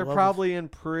they're 12 probably in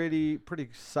pretty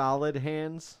solid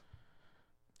hands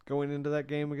going into that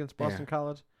game against Boston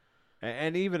College,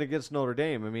 and even against Notre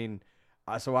Dame. I mean,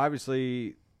 so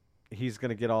obviously he's going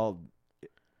to get all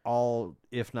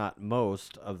if not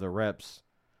most of the reps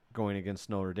going against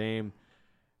Notre Dame.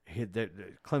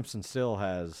 Clemson still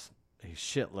has a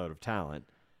shitload of talent,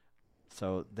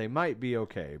 so they might be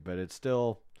okay, but it's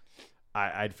still.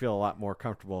 I'd feel a lot more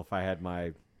comfortable if I had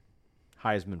my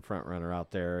Heisman frontrunner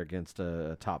out there against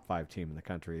a top 5 team in the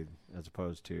country as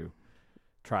opposed to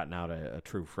trotting out a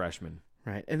true freshman.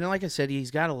 right. And then, like I said,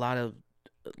 he's got a lot of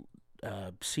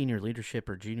senior leadership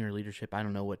or junior leadership. I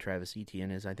don't know what Travis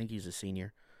Etienne is. I think he's a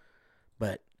senior,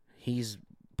 but he's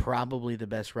probably the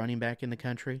best running back in the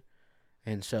country,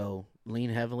 and so lean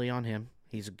heavily on him.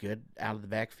 He's good out of the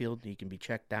backfield. He can be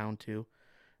checked down too.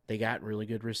 They got really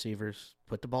good receivers.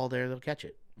 Put the ball there, they'll catch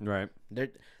it. Right. They're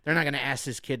not going to ask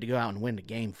this kid to go out and win the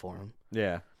game for him.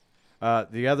 Yeah.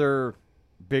 The other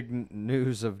big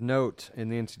news of note in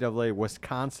the NCAA,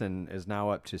 Wisconsin is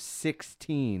now up to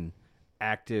 16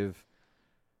 active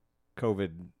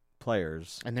COVID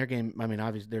players. And their game, I mean,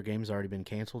 obviously their game's already been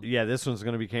canceled. Yeah, this one's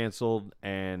going to be canceled,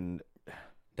 and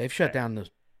They've shut down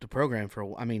the program for a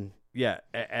while. I mean, yeah,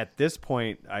 at this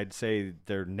point, I'd say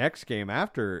their next game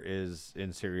after is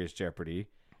in serious jeopardy,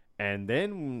 and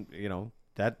then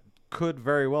that could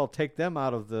very well take them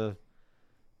out of the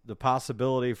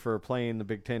possibility for playing the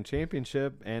Big Ten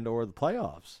championship and or the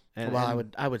playoffs. And, well,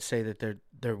 I would say that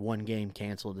their one game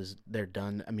canceled is they're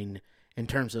done. I mean, in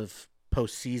terms of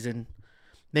postseason,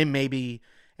 they may be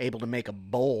able to make a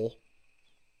bowl.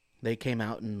 They came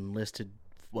out and listed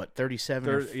 37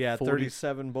 or 40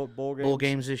 37 bowl games. bowl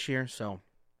games this year, so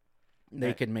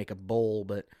they could make a bowl.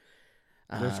 But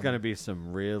There's going to be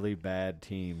some really bad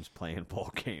teams playing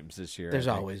bowl games this year. There's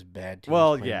I think. always bad teams.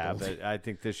 Well, playing yeah, bowl. but I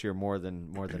think this year more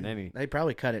than any. They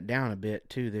probably cut it down a bit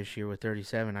too this year with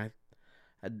 37.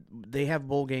 They have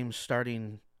bowl games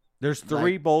starting There's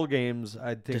 3 bowl games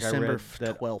I think December I read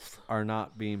that 12th. are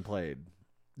not being played.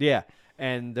 Yeah,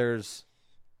 and there's,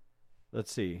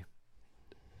 let's see,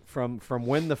 from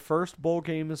when the first bowl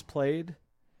game is played,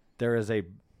 there is a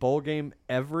bowl game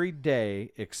every day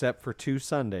except for 2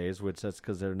 Sundays, which that's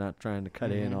because they're not trying to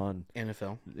cut in on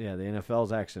NFL. Yeah, the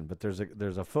NFL's action. But there's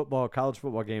a college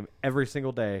football game every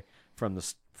single day from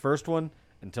the first one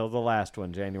until the last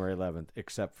one, January 11th,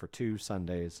 except for 2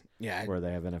 Sundays where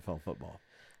they have NFL football.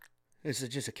 This is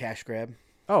just a cash grab.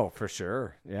 Oh, for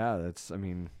sure. Yeah, I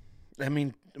mean,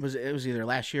 it was either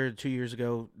last year or 2 years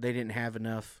ago. They didn't have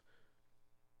enough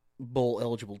bowl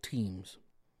eligible teams,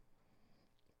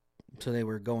 so they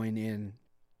were going in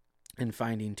and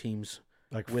finding teams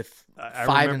like with I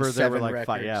 5 remember and there 7 were like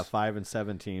records. 5 and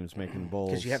 7 teams making bowls.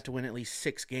 Because you have to win at least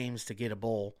 6 games to get a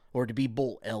bowl or to be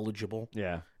bowl eligible.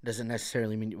 Yeah, Doesn't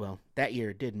necessarily mean that year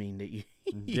it did mean that you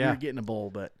Yeah. were getting a bowl,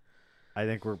 but I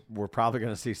think we're probably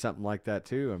going to see something like that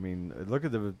too. I mean, look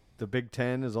at the Big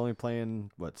Ten is only playing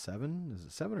 7? Is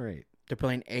it 7 or 8? they're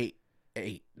playing 8.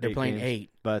 They're playing games. 8.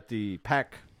 But the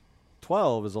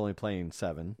Pac-12 is only playing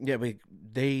 7. Yeah, but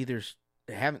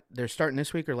they're starting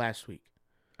this week or last week.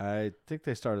 I think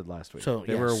they started last week. So,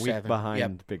 they yeah, were a week 7. behind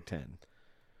Yep. Big Ten.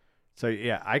 So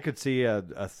yeah, I could see a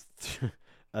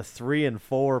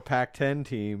 3-4 Pac-10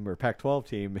 team or Pac-12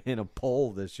 team in a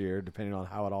bowl this year, depending on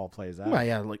how it all plays out. Well,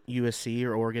 yeah, like USC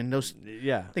or Oregon. Those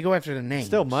Yeah, they go after the names.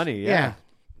 still money. Yeah,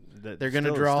 They're going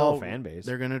to draw still a fan base.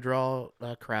 They're going to draw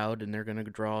a crowd and they're going to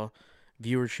draw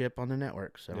viewership on the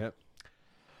network. So Yep.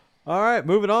 All right,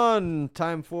 moving on.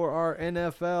 Time for our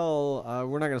NFL.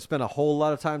 We're not going to spend a whole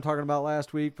lot of time talking about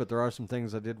last week, but there are some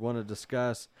things I did want to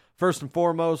discuss. First and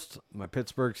foremost, my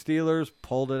Pittsburgh Steelers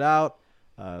pulled it out.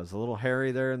 It was a little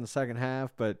hairy there in the second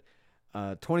half, but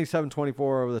 27-24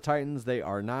 over the Titans. They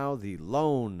are now the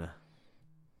lone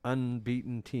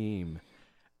unbeaten team.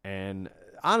 And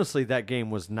honestly, that game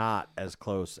was not as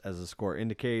close as the score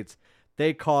indicates.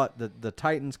 They caught the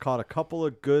Titans caught a couple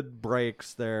of good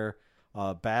breaks there.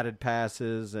 Batted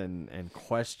passes and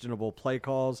questionable play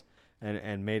calls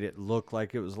and made it look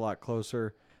like it was a lot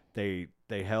closer. They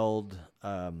held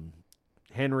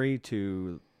Henry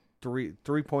to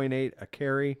 3.8 a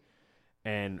carry,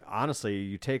 and honestly,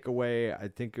 you take away, I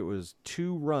think it was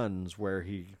 2 runs where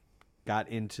he got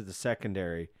into the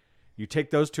secondary. You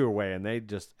take those 2 away, and they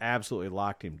just absolutely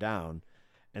locked him down.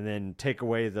 And then take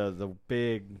away the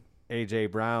big A.J.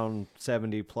 Brown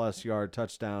 70-plus yard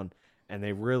touchdown, and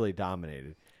they really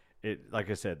dominated. It, like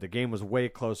I said, the game was way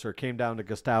closer. It came down to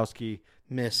Gostowski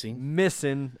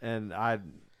missing, and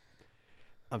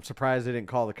I'm surprised they didn't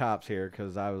call the cops here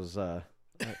because I was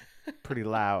pretty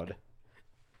loud.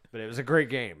 But it was a great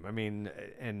game. I mean,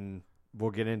 and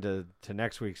we'll get into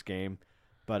next week's game.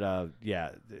 But yeah,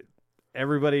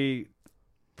 everybody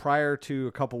prior to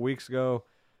a couple weeks ago,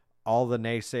 all the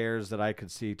naysayers that I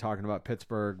could see talking about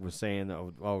Pittsburgh was saying,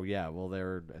 oh yeah, well,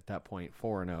 they're at that point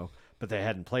 4-0. But they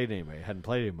hadn't played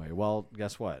anybody. Well,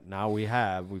 guess what? Now we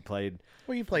played.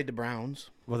 Well, you played the Browns.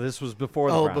 Well, this was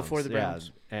before the Browns. Before the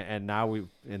Browns. Yeah. And now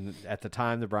at the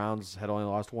time, the Browns had only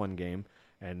lost 1 game,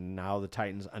 and now the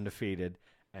Titans undefeated,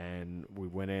 and we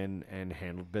went in and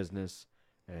handled business,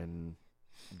 and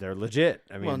they're legit.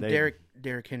 I mean,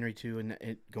 Derrick Henry too,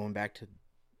 and going back to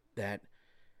that,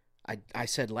 I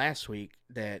said last week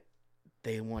that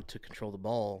they want to control the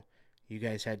ball. You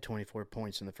guys had 24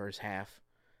 points in the first half.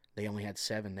 They only had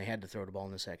 7. They had to throw the ball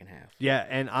in the second half. Yeah,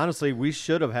 and honestly, we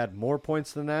should have had more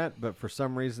points than that, but for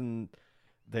some reason,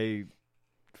 they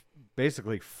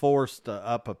basically forced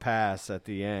up a pass at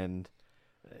the end.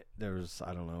 There was,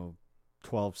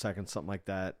 12 seconds, something like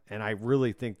that, and I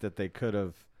really think that they could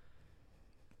have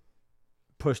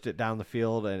pushed it down the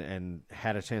field and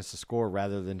had a chance to score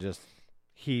rather than just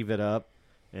heave it up,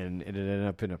 and it ended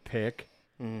up in a pick.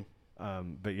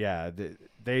 Mm-hmm. But yeah,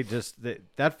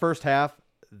 that first half,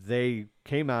 they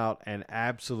came out and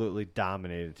absolutely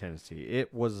dominated Tennessee.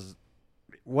 It wasn't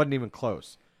even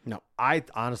close. No. I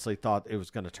honestly thought it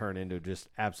was going to turn into just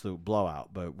absolute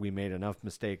blowout, but we made enough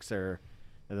mistakes there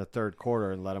in the third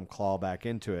quarter and let them claw back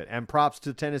into it. And props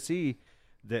to Tennessee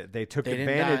that they took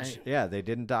advantage. Yeah, they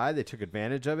didn't die. They took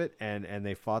advantage of it, and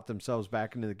they fought themselves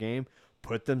back into the game,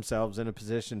 put themselves in a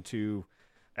position to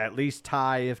at least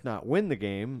tie, if not win the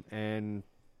game, and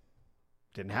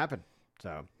didn't happen.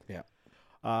 So yeah.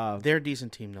 They're a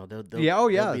decent team, though. They'll be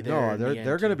No, there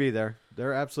they're going to be there.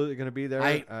 They're absolutely going to be there.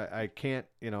 I can't,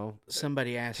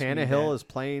 Somebody asked Tannehill is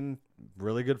playing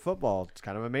really good football. It's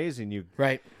kind of amazing.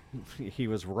 Right. He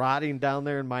was rotting down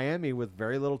there in Miami with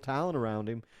very little talent around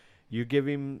him. You give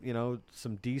him,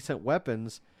 some decent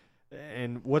weapons,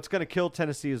 and what's going to kill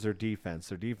Tennessee is their defense.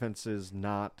 Their defense is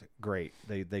not great.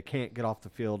 They can't get off the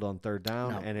field on third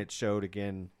down, and it showed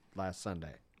again last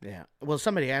Sunday. Yeah. Well,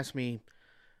 somebody asked me,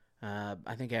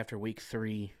 I think after week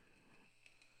 3,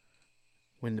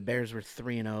 when the Bears were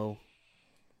 3-0,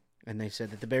 and they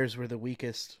said that the Bears were the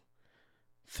weakest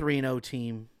 3-0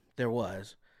 team there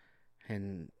was,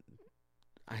 and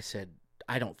I said,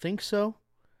 I don't think so.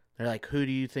 They're like, who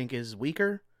do you think is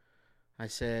weaker? I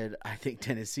said, I think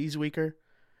Tennessee's weaker.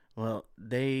 Well,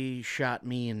 they shot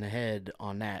me in the head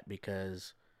on that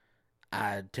because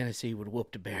Tennessee would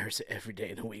whoop the Bears every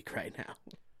day of the week right now.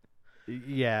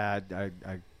 Yeah,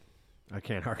 I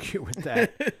can't argue with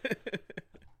that.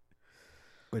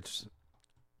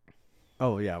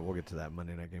 Yeah, we'll get to that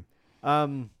Monday night game.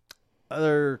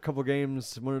 Other couple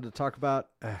games I wanted to talk about.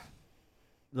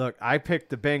 Look, I picked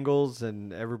the Bengals,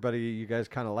 and you guys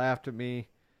kind of laughed at me,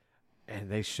 and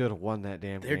they should have won that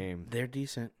damn game. They're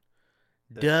decent.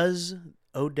 Does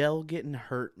Odell getting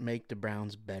hurt make the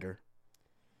Browns better?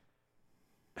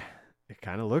 It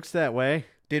kind of looks that way.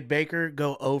 Did Baker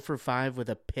go 0 for 5 with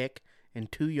a pick and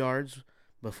 2 yards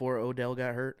before Odell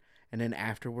got hurt, and then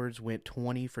afterwards went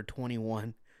 20 for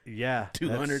 21? Yeah.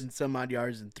 200 and some odd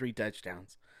yards and 3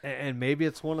 touchdowns. And maybe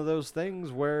it's one of those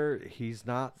things where he's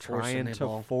not trying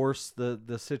to force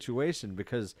the situation,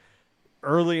 because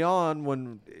early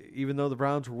on, even though the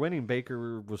Browns were winning,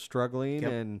 Baker was struggling,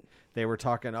 and they were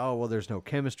talking, oh, well, there's no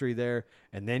chemistry there.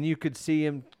 And then you could see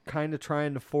him kind of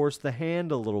trying to force the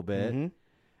hand a little bit. Mm-hmm.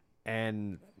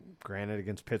 And granted,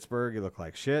 against Pittsburgh, he looked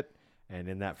like shit. And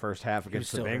in that first half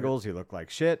against the Bengals, he looked like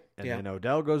shit. And then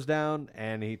Odell goes down,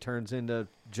 and he turns into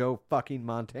Joe fucking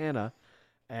Montana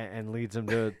and leads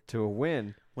them to a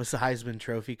win. What's the Heisman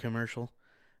Trophy commercial?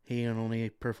 He can only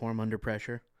perform under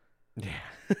pressure. Yeah.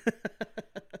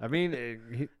 I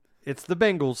mean, it's the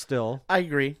Bengals still. I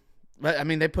agree. But, I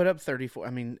mean, they put up 34. I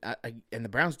mean, and the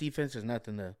Browns' defense is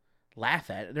nothing to laugh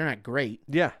at. They're not great.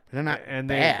 Yeah. They're not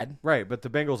bad. Right, but the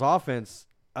Bengals' offense,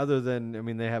 other than,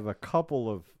 they have a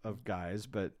couple of guys,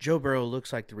 but Joe Burrow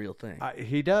looks like the real thing.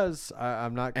 He does.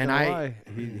 I'm not going to lie.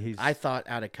 I thought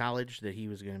out of college that he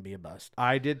was going to be a bust.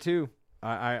 I did too.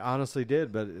 I honestly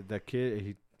did, but the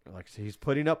kid, he's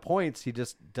putting up points. He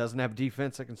just doesn't have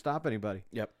defense that can stop anybody.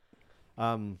 Yep.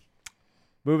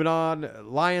 Moving on,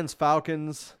 Lions,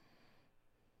 Falcons.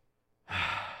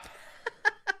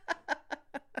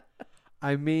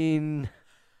 I mean,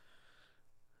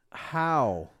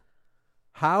 how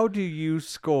do you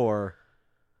score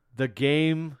the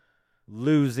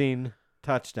game-losing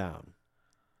touchdown?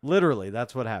 Literally,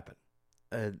 that's what happened.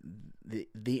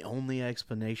 The only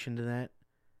explanation to that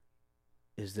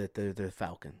is that they're the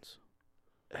Falcons.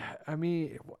 I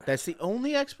mean, that's the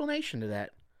only explanation to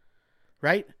that,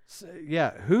 right?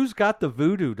 Yeah, who's got the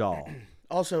voodoo doll?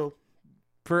 Also,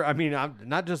 I'm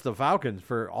not just the Falcons,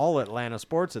 for all Atlanta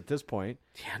sports at this point.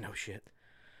 Yeah, no shit.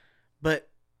 But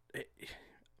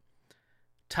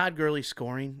Todd Gurley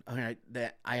scoring,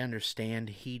 that I understand.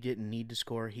 He didn't need to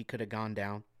score. He could have gone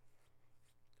down.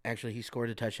 Actually, he scored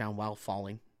a touchdown while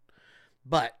falling.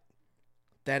 But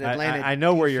that Atlanta I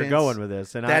know where you're going with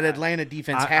this. And Atlanta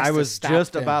defense has to stop I was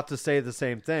just them. about to say the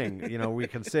same thing. We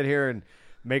can sit here and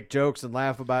make jokes and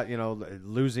laugh about,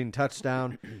 losing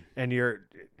touchdown. And you're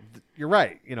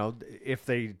right. If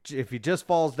he just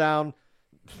falls down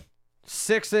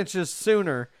 6 inches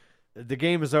sooner, the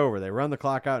game is over. They run the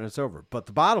clock out and it's over. But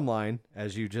the bottom line,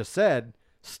 as you just said,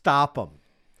 stop them.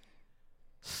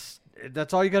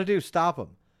 That's all you got to do. Stop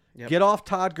them. Yep. Get off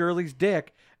Todd Gurley's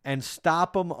dick and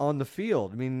stop them on the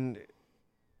field. I mean,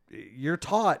 you're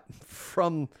taught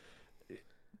from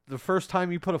the first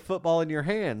time you put a football in your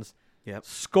hands,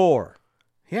 score.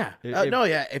 Yeah.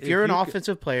 If you're an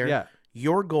offensive player,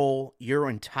 your goal your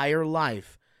entire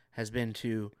life has been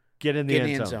to get in the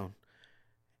end zone.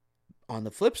 On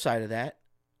the flip side of that,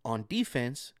 on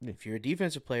defense, if you're a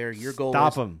defensive player, your goal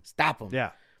is stop them. Yeah.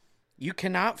 You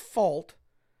cannot fault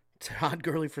Todd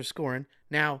Gurley for scoring.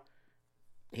 Now,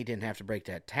 he didn't have to break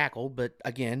that tackle, but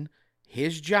again,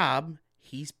 his job,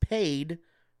 he's paid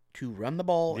to run the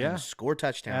ball and score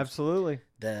touchdowns. Absolutely.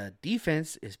 The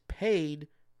defense is paid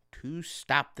to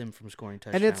stop them from scoring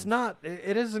touchdowns. And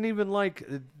it isn't even like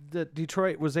that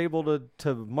Detroit was able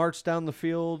to march down the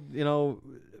field,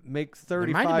 make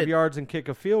 35 yards and kick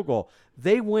a field goal.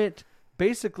 They went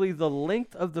basically the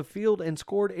length of the field and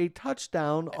scored a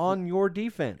touchdown on your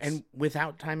defense. And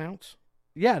without timeouts?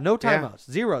 Yeah, no timeouts.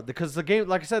 Zero. Because the game,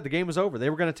 like I said, the game was over. They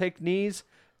were going to take knees.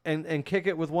 and kick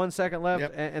it with 1 second left,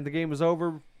 Yep. and the game was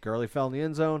over. Gurley fell in the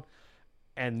end zone,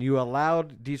 and you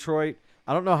allowed Detroit.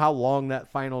 I don't know how long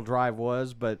that final drive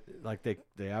was, but like they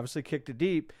obviously kicked it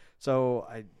deep. So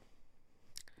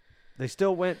they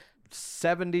still went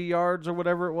 70 yards or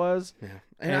whatever it was. Yeah.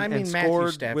 And I mean, Matthew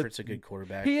scored Stafford's a good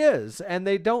quarterback. He is, and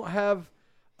they don't have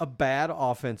a bad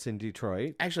offense in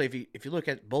Detroit. Actually, if you look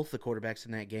at both the quarterbacks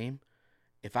in that game,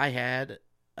 if I had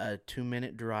a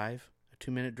 2-minute drive, a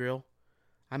 2-minute drill,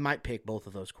 I might pick both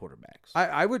of those quarterbacks.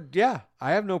 I would, yeah.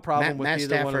 I have no problem with Matt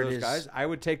either one of Stafford those guys. I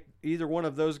would take either one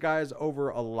of those guys over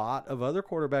a lot of other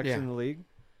quarterbacks Yeah. in the league.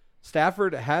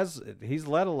 Stafford he's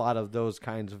led a lot of those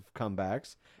kinds of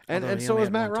comebacks, and Although he so only has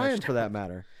had Matt one Ryan touchdown. for that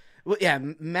matter. Well, yeah,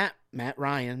 Matt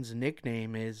Ryan's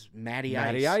nickname is Matty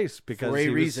Ice because for a he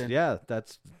was- reason. yeah,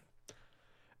 that's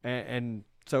and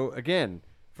so again,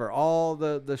 for all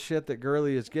the shit that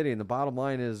Gurley is getting, the bottom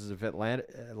line is if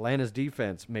Atlanta's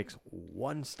defense makes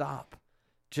one stop,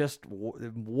 just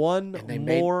one And they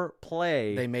more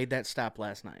play, They made that stop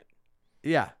last night.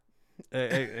 yeah,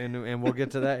 and we'll get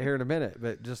to that here in a minute.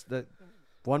 But just that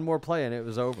one more play and it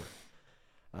was over.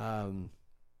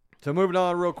 So moving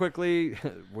on real quickly,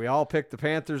 we all picked the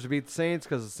Panthers to beat the Saints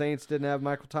because the Saints didn't have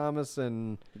Michael Thomas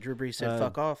and Drew Brees said,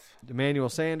 "Fuck off." Emmanuel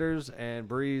Sanders, and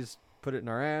Breeze put it in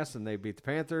our ass, and they beat the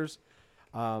Panthers.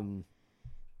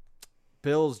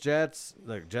 Bills, Jets.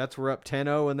 The Jets were up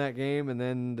 10-0 in that game, and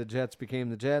then the Jets became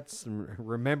the Jets and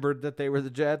remembered that they were the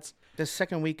Jets. The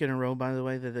second week in a row, by the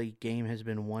way, that the game has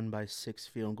been won by 6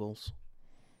 field goals.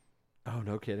 Oh,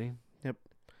 no kidding. Yep.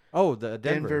 Oh, the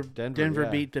Denver Denver yeah.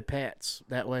 beat the Pats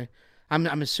that way. I'm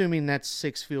assuming that's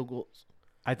 6 field goals.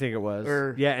 I think it was.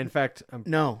 Or- yeah, in fact,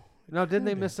 No, no, didn't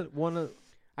they miss it?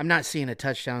 I'm not seeing a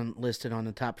touchdown listed on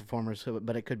the top performers,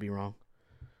 but it could be wrong.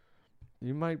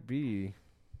 You might be.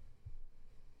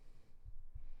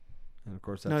 And of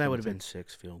course, that's No, that gonna would have take been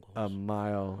 6 field goals. a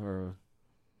mile or.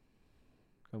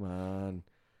 Come on.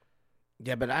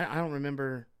 Yeah, but I don't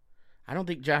remember. I don't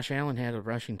think Josh Allen had a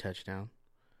rushing touchdown.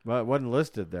 Well, it wasn't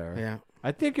listed there. Yeah.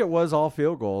 I think it was all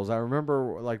field goals. I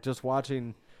remember like just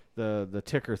watching the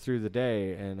ticker through the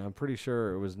day, and I'm pretty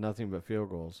sure it was nothing but field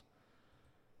goals.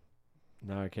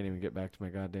 Now I can't even get back to my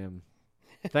goddamn.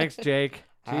 Thanks, Jake.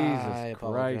 I Jesus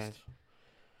apologize. Christ.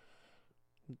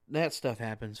 That stuff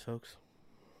happens, folks.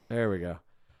 There we go.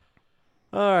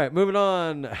 All right, moving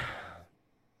on.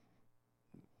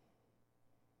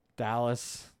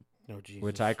 Dallas, Oh, Jesus.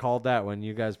 which I called that when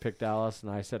you guys picked Dallas,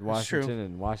 and I said That's true. Washington,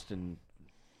 and Washington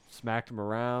smacked them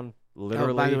around. Oh,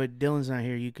 Literally. by the way, Dylan's not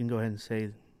here. You can go ahead and say.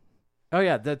 Oh,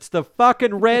 yeah, that's the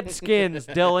fucking Redskins,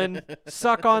 Dylan.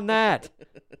 Suck on that.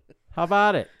 How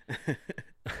about it?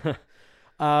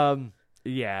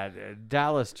 Yeah,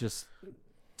 Dallas just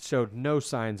showed no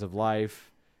signs of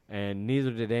life, and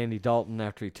neither did Andy Dalton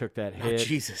after he took that Oh, hit.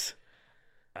 Jesus.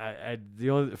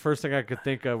 The first thing I could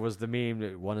think of was the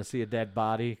meme, want to see a dead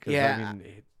body? 'Cause, Yeah. I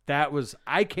mean, that was,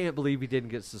 I can't believe he didn't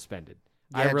get suspended.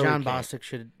 I Yeah, really John can't. Bostic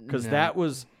should. Because no. that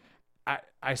was,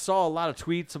 I saw a lot of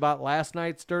tweets about last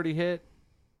night's dirty hit.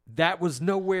 That was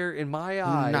nowhere in my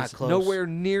eyes, Not close. nowhere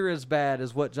near as bad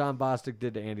as what John Bostic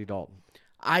did to Andy Dalton.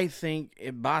 I think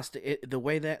the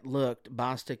way that looked,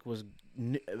 Bostic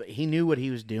he knew what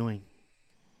he was doing.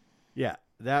 Yeah,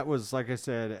 that was, like I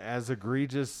said, as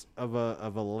egregious of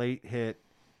a late hit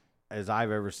as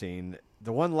I've ever seen.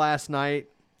 The one last night,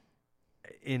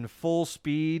 in full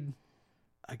speed,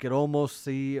 I could almost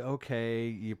see, okay,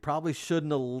 you probably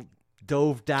shouldn't have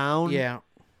dove down. Yeah.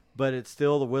 But it's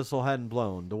still, the whistle hadn't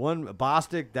blown. The one,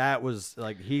 Bostic, that was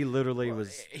like, he literally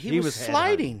was. He was head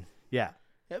sliding. hunting. Yeah.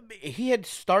 He had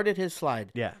started his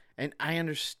slide. Yeah. And I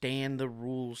understand the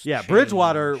rules. Yeah. change.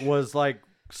 Bridgewater was like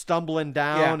stumbling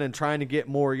down Yeah. and trying to get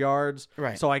more yards.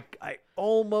 Right. So I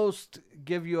almost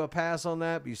give you a pass on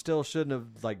that, but you still shouldn't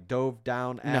have like dove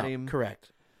down at No, him.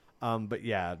 correct. But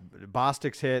yeah,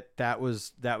 Bostic's hit, that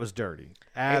was dirty.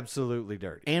 Absolutely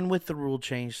dirty. And with the rule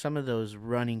change, some of those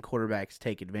running quarterbacks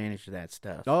take advantage of that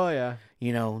stuff. Oh yeah.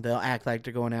 You know, they'll act like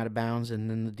they're going out of bounds,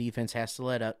 and then the defense has to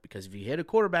let up, because if you hit a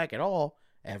quarterback at all,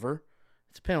 ever,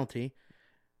 it's a penalty.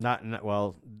 Not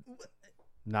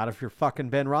if you're fucking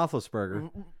Ben Roethlisberger.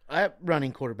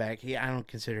 Running quarterback, I don't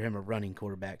consider him a running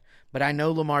quarterback. But I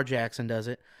know Lamar Jackson does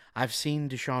it. I've seen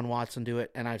Deshaun Watson do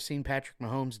it, and I've seen Patrick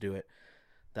Mahomes do it.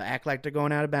 They'll act like they're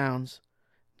going out of bounds,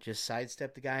 just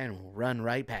sidestep the guy and run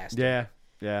right past him. Yeah.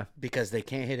 Yeah. Because they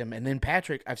can't hit him. And then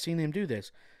Patrick, I've seen him do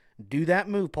this. Do that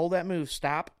move, pull that move,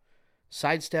 stop,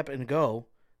 sidestep, and go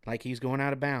like he's going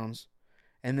out of bounds.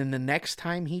 And then the next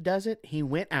time he does it, he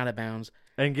went out of bounds.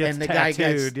 And gets And the guy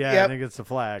tattooed, gets- yeah, yep. and then gets the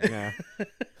flag, yeah.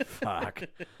 Fuck.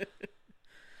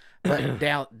 But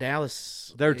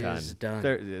Dallas They're is done.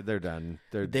 done. They're done.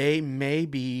 They may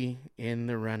be in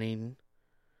the running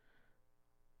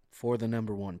for the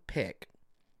number 1 pick.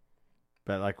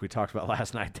 But like we talked about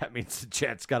last night, that means the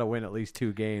Jets got to win at least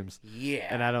 2 games. Yeah.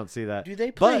 And I don't see that. Do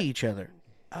they play But- each other?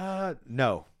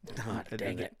 No. Oh,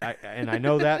 dang it. I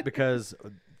know that because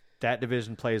that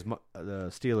division plays the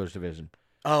Steelers division.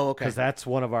 Oh, okay. Because that's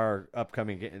one of our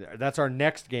upcoming games. That's our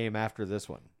next game after this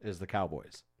one is the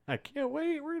Cowboys. I can't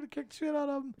wait. We're going to kick the shit out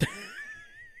of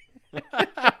them.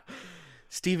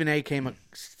 Stephen A.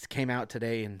 came out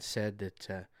today and said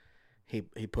that he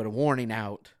put a warning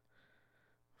out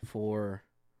for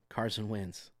Carson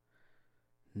Wentz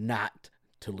not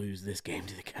to lose this game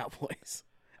to the Cowboys.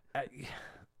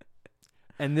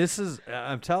 And this is,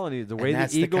 I'm telling you, the way the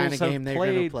that's the Eagles kind of game have they're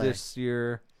gonna played play. this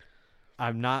year,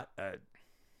 I'm not.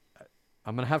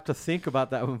 I'm going to have to think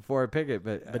about that one before I pick it.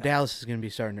 But Dallas is going to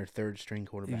be starting their 3rd string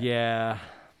quarterback. yeah.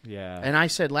 And I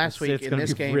said last week it's in gonna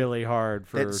this be game really hard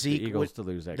for that the Zeke Eagles to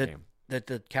lose that game. that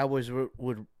the Cowboys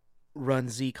would run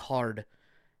Zeke hard.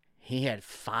 He had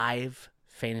 5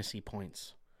 fantasy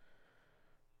points,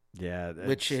 Yeah,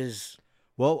 which is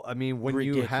well, I mean, when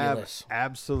you have ridiculous.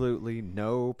 absolutely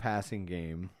no passing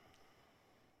game,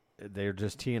 they're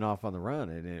just teeing off on the run,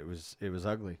 and it was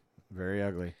ugly, very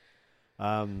ugly.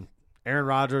 Aaron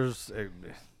Rodgers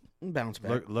bounce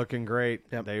back. looking great.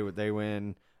 Yep. They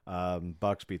win.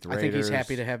 Bucks beat the I Raiders. think he's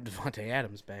happy to have Devontae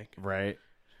Adams back. Right.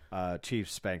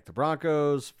 Chiefs spanked the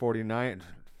Broncos 49.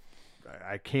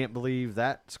 I can't believe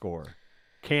that score.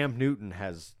 Cam Newton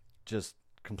has just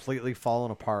completely fallen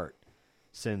apart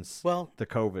since Well, the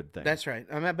COVID thing. That's right.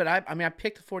 I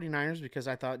picked the 49ers because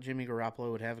I thought Jimmy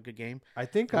Garoppolo would have a good game. I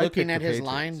think Looking I at picked the his Patriots.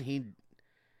 line,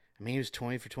 he was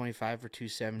 20 for 25 for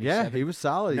 277. Yeah, he was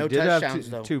solid. No he did have touchdowns,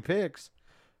 though. 2 picks.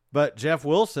 But Jeff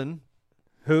Wilson,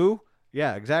 who?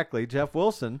 Yeah, exactly. Jeff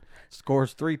Wilson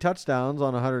scores 3 touchdowns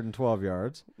on 112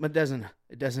 yards. But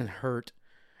it doesn't hurt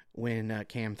when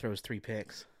Cam throws 3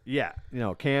 picks. Yeah,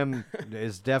 Cam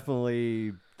is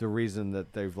definitely the reason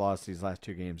that they've lost these last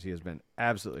 2 games. He has been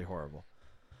absolutely horrible.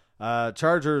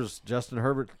 Chargers, Justin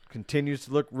Herbert continues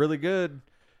to look really good.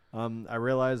 I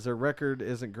realize their record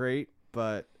isn't great,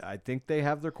 but I think they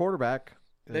have their quarterback.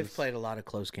 They've played a lot of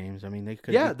close games. I mean, they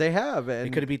could. Yeah, they have. They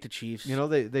And could have beat the Chiefs.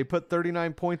 they put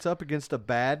 39 points up against a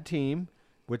bad team,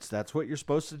 which that's what you're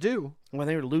supposed to do. Well,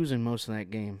 they were losing most of that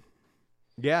game.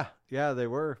 Yeah, they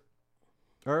were.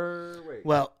 Or wait,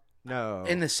 Well, no.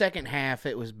 in the second half,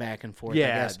 it was back and forth. I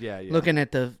Yeah, guess. yeah. Looking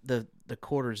at the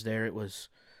quarters there, it was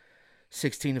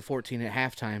 16-14 at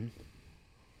halftime.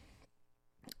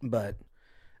 But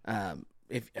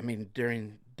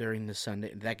during the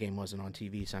Sunday, that game wasn't on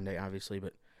TV Sunday, obviously,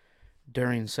 but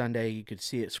during Sunday, you could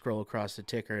see it scroll across the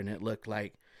ticker, and it looked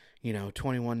like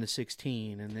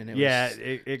 21-16, and then it was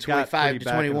it got 25 pretty to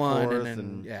back and 21, forth,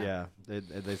 and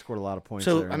then they scored a lot of points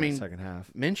So, there in I mean, the second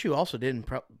half. Minshew also didn't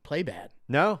play bad.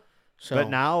 No, So but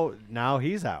now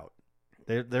he's out.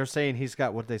 They're saying he's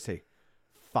got what they say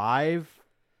 5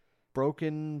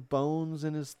 broken bones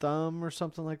in his thumb or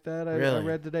something like that. I Really?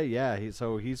 read today. Yeah,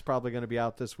 he's probably going to be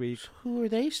out this week. who are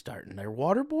they starting? Their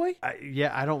water boy?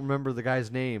 I don't remember the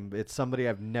guy's name. It's somebody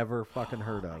I've never fucking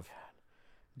heard of.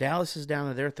 Dallas is down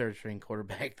to their 3rd string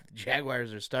quarterback. The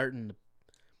Jaguars are starting.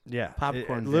 Yeah,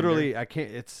 Popcorn literally, I can't.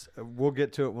 It's we'll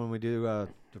get to it when we do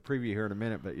the preview here in a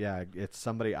minute. But yeah, it's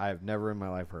somebody I've never in my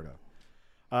life heard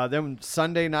of. Then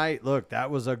Sunday night, look, that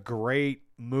was a great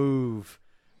move,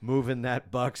 moving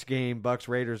that Bucks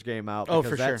Raiders game out. Oh,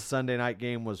 because for sure. that Sunday night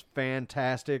game was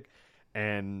fantastic,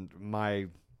 and my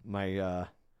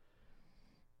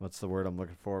what's the word I'm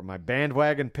looking for? My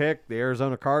bandwagon pick, the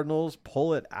Arizona Cardinals,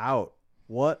 pull it out.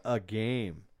 What a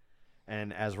game.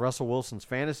 And as Russell Wilson's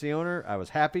fantasy owner, I was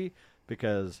happy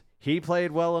because he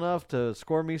played well enough to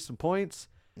score me some points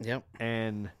Yep.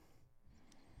 and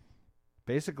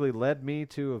basically led me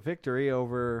to a victory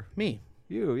over Me.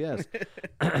 you, yes.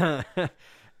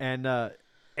 and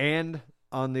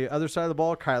on the other side of the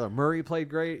ball, Kyler Murray played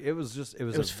great. It was a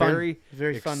fun. very,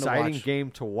 Very fun to exciting watch.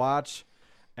 game to watch.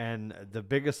 And the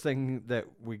biggest thing that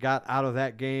we got out of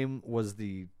that game was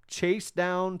the chase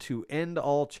down to end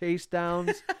all chase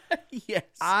downs. Yes.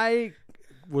 I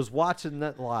was watching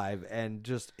that live and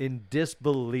just in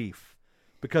disbelief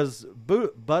because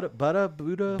Buda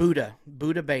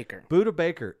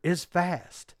Baker. is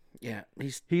fast. Yeah.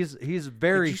 He's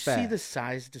very Did you fast. see the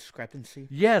size discrepancy?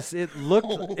 Yes, it looked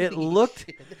Holy shit.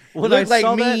 when Looked I like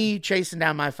saw me chasing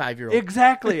down my 5-year-old. that.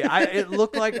 Exactly. It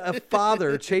looked like a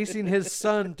father chasing his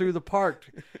son through the park.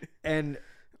 And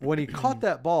when he caught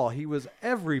that ball, he was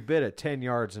every bit of 10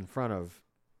 yards in front of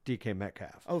DK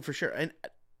Metcalf. Oh, for sure. And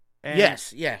And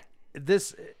yes, yeah.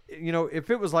 this, if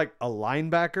it was like a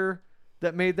linebacker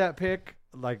that made that pick,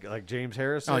 like James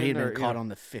Harrison. Oh, he'd or, been caught on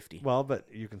the 50. Well, but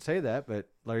you can say that, but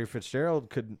Larry Fitzgerald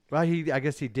couldn't. Well, I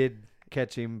guess he did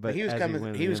catch him, but he was as coming.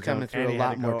 went in He the was end zone, coming through and a he had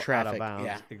lot to more go out of traffic. bounds.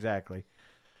 Yeah. Exactly.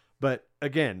 But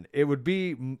again, it would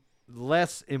be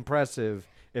less impressive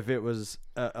if it was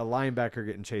a linebacker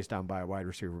getting chased down by a wide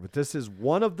receiver. But this is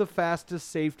one of the fastest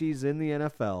safeties in the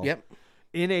NFL. Yep.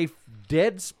 In a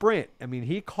dead sprint. I mean,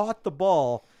 he caught the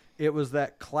ball. It was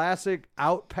that classic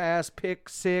out pass, pick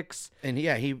six. And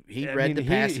yeah, he I read mean, the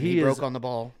pass and he is broke on the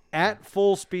ball. At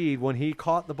full speed when he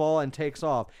caught the ball and takes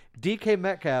off. DK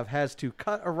Metcalf has to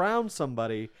cut around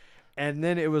somebody, and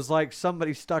then it was like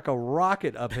somebody stuck a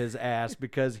rocket up his ass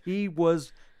because he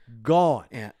was gone.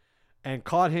 Yeah. And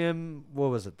caught him, what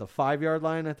was it, the 5-yard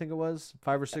line, I think it was?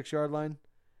 5 or 6 yard line?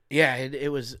 Yeah,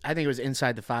 it was. I think it was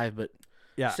inside the 5, but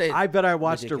Yeah, Say I bet I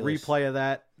watched ridiculous. a replay of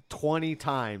that 20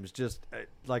 times. Just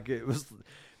like it was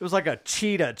like a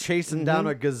cheetah chasing down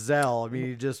a gazelle. I mean,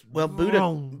 you just well,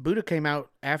 Buddha came out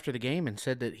after the game and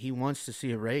said that he wants to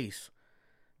see a race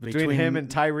between him and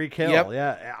Tyreek Hill. Yep.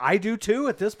 Yeah, I do too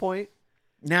at this point.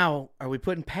 Now, are we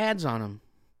putting pads on him?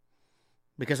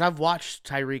 Because I've watched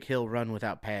Tyreek Hill run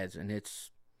without pads, and it's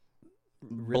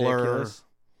blur. Ridiculous.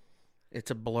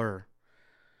 It's a blur.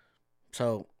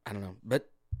 So I don't know, but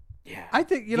yeah, I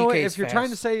think you know what, DK's if you're trying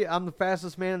to fast. say I'm the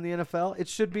fastest man in the NFL, it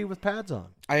should be with pads on.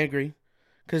 I agree.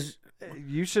 Because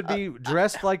You should be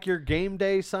dressed like your game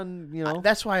day son.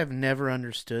 that's why I've never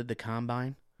understood the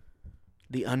combine,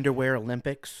 the underwear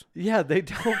Olympics. Yeah, they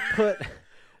don't put.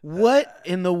 What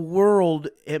in the world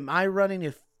am I running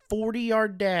a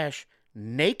 40-yard dash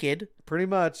naked Pretty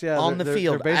much, yeah. on the they're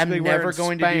field? basically I'm never wearing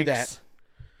going to do Spanx. that.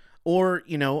 Or,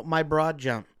 my broad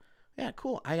jump. Yeah,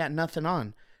 cool. I got nothing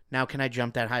on. Now, can I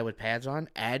jump that high with pads on?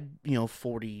 Add,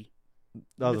 40.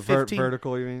 Oh, the 15?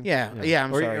 vertical, you mean? Yeah,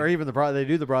 I'm or, sorry. Or even the broad. They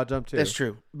do the broad jump too. That's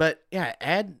true. But, yeah,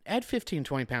 add 15,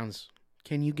 20 pounds.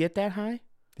 Can you get that high?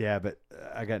 Yeah, but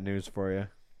I got news for you.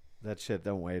 That shit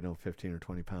don't weigh no 15 or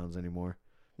 20 pounds anymore.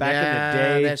 Back in the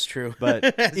day, that's true.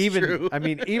 But That's even true. I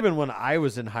mean, even when I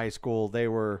was in high school,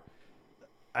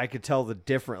 I could tell the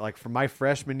different. Like from my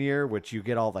freshman year, which you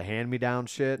get all the hand-me-down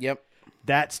shit. Yep.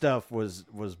 That stuff was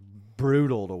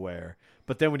brutal to wear.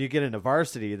 But then when you get into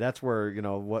varsity, that's where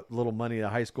what little money the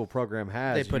high school program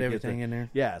has. They put you get everything in there.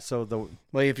 Yeah, so the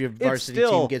Well, if your it's varsity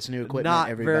still team gets new equipment, not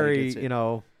everybody very, gets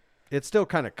it. It's still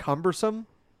kind of cumbersome.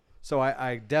 So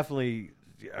I definitely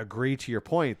agree to your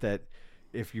point that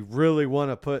if you really want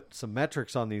to put some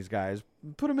metrics on these guys,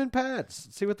 put them in pads.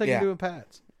 See what they Yeah. can do in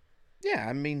pads. Yeah,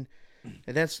 and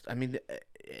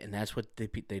that's what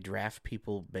they draft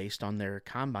people based on their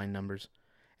combine numbers,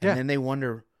 and Yeah. then they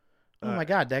wonder, oh my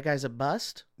God, that guy's a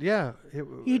bust. Yeah. You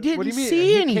what do didn't you mean? see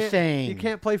He can't- anything. He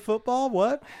can't play football?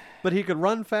 What? But he could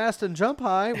run fast and jump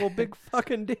high? Well, big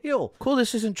fucking deal. Cool,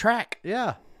 this isn't track.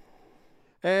 Yeah.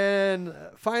 And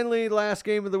finally, last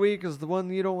game of the week is the one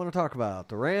you don't want to talk about.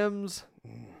 The Rams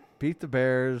beat the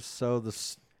Bears. So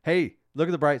hey, look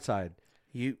at the bright side.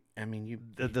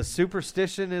 The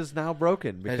superstition is now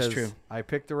broken That's because true. I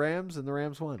picked the Rams and the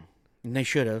Rams won. And they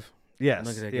should have. Yes.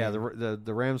 Look at that Yeah, game.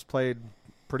 the Rams played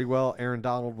pretty well. Aaron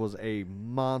Donald was a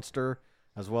monster,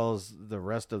 as well as the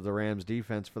rest of the Rams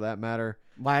defense for that matter.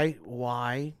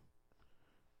 Why?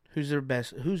 Who's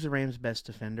the Rams' best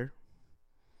defender?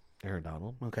 Aaron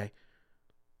Donald. Okay.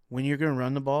 When you're going to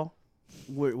run the ball,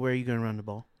 where are you going to run the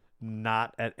ball?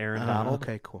 Not at Aaron Donald.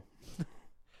 Okay, cool.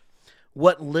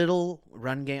 What little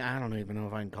run game, I don't even know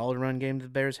if I can call it a run game the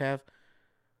Bears have.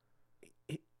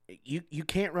 You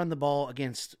can't run the ball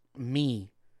against me.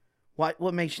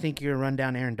 What makes you think you're going to run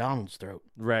down Aaron Donald's throat?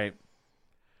 Right.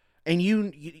 And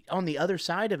you on the other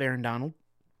side of Aaron Donald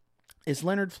is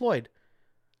Leonard Floyd.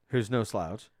 Who's no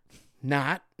slouch.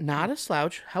 Not a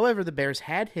slouch. However, the Bears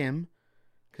had him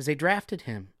because they drafted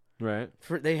him. Right.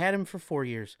 They had him for 4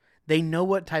 years. They know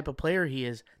what type of player he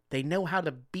is. They know how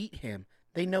to beat him.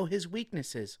 They know his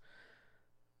weaknesses.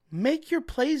 Make your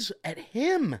plays at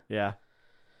him. Yeah.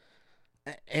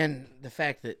 And the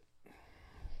fact that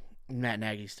Matt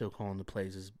Nagy's still calling the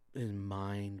plays is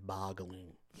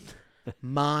mind-boggling.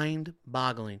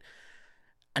 Mind-boggling.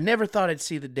 I never thought I'd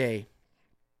see the day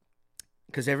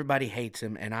because everybody hates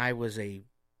him, and I was a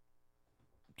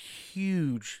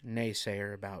huge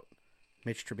naysayer about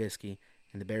Mitch Trubisky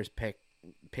and the Bears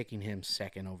picking him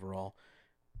second overall,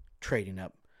 trading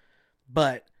up.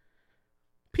 But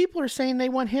people are saying they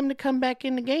want him to come back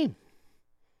in the game.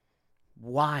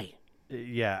 Why?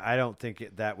 Yeah, I don't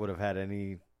think that would have had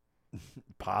any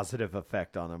positive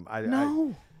effect on him.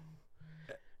 No.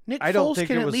 Nick I don't Foles think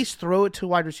can it at was- least throw it to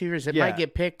wide receivers. It might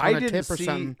get picked on a tip or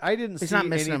something. I didn't He's see not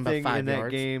missing them by anything 5 in that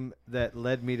yards. game that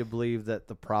led me to believe that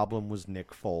the problem was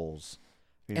Nick Foles.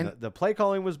 I mean, And- the play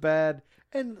calling was bad,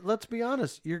 and let's be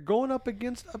honest, you're going up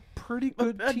against a pretty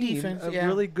good A team, defense, a yeah.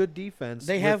 really good defense.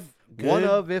 They with have one good-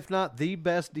 of, if not the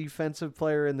best defensive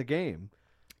player in the game,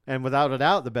 and without a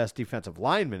doubt, the best defensive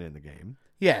lineman in the game.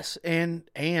 Yes, and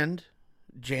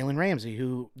Jalen Ramsey,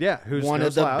 who Yeah, who's one no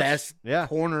of the slouch. best Yeah,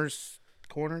 corners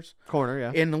corner.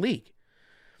 Yeah, in the league.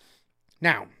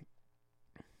 Now,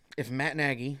 if Matt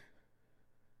Nagy,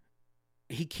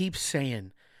 he keeps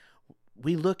saying,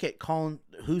 we look at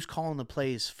who's calling the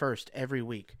plays first every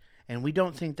week, and we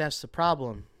don't think that's the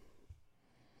problem.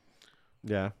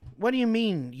 yeah. What do you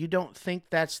mean you don't think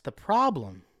that's the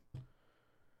problem?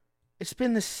 It's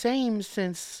been the same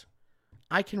since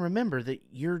I can remember that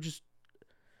you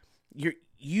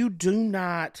do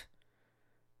not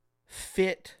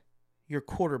fit your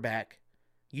quarterback.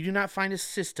 You do not find a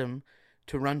system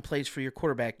to run plays for your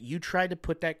quarterback. You try to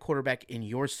put that quarterback in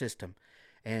your system,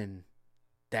 and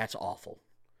that's awful.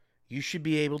 You should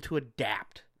be able to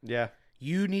adapt. Yeah.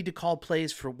 You need to call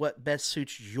plays for what best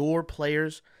suits your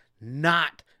players,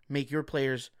 not make your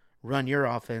players run your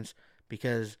offense,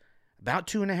 because about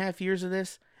 2.5 years of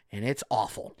this, and it's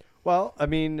awful. Well, I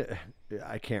mean,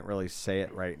 I can't really say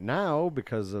it right now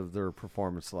because of their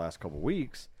performance the last couple of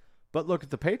weeks, but look at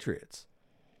the Patriots.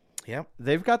 Yep.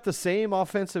 They've got the same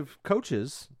offensive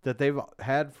coaches that they've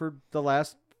had for the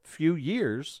last few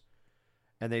years,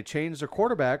 and they changed their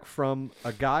quarterback from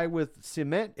a guy with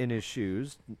cement in his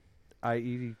shoes,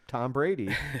 i.e. Tom Brady,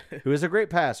 who is a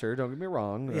great passer, don't get me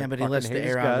wrong. Yeah, I but he fucking lets hate the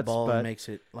his air out of the guts, ball but- and makes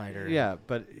it lighter. Yeah,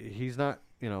 but he's not,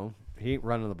 he ain't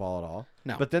running the ball at all.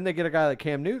 No. But then they get a guy like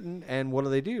Cam Newton, and what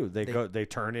do? They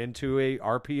turn into a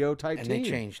RPO type And team. they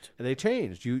changed. And they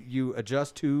changed. You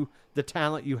adjust to the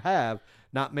talent you have,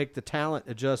 not make the talent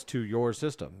adjust to your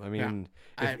system. I mean,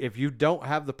 if you don't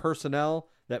have the personnel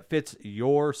that fits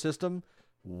your system,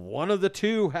 one of the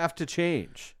two have to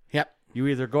change. Yep. You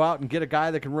either go out and get a guy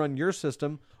that can run your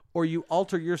system, or you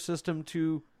alter your system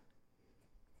to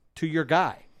your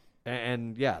guy.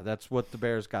 And yeah, that's what the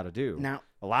Bears got to do. Now,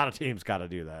 A lot of teams got to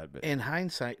do that. But in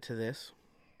hindsight to this,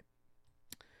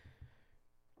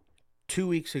 3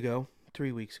 weeks ago,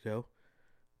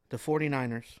 the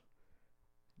 49ers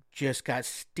just got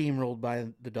steamrolled by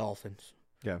the Dolphins,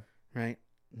 yeah. right?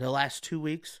 The last 2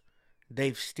 weeks,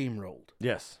 they've steamrolled,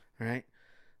 Yes. right?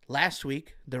 Last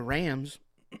week, the Rams,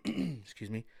 excuse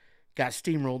me, got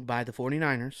steamrolled by the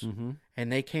 49ers, Mm-hmm.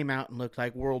 and they came out and looked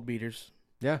like world beaters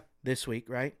Yeah. this week,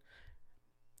 right?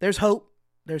 There's hope.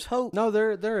 There's hope. No,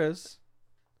 there is.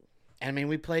 I mean,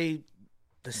 we play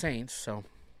the Saints, so.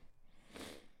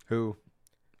 Who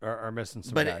are missing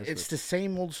some But guys. it's the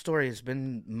same old story. It's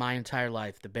been my entire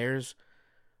life. The Bears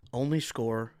only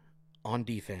score on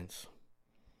defense.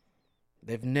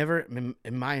 They've never, in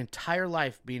my entire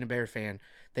life being a Bear fan,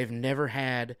 they've never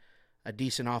had a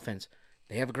decent offense.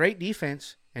 They have a great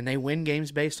defense, and they win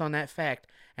games based on that fact.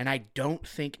 And I don't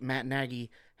think Matt Nagy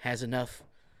has enough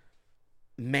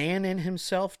man in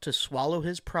himself to swallow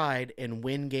his pride and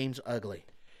win games ugly.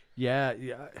 Yeah.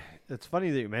 It's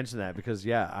funny that you mentioned that because,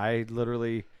 I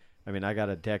got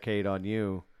a decade on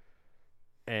you,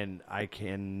 and I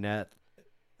can't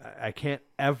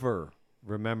ever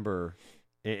remember,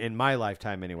 in my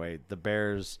lifetime anyway, the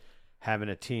Bears having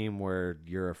a team where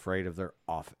you're afraid of their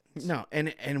offense. No,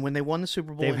 and when they won the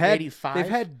Super Bowl They've in had 85, They've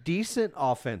had dececent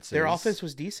offenses. their offense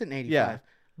was decent in 85. Yeah.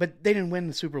 But they didn't win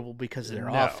the Super Bowl because of their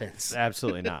No, offense.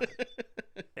 Absolutely not.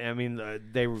 I mean,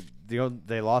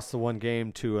 they lost the one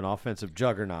game to an offensive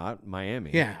juggernaut,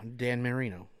 Miami. Yeah, Dan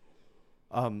Marino.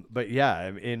 But yeah,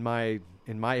 in my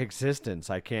existence,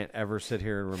 I can't ever sit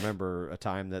here and remember a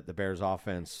time that the Bears'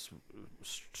 offense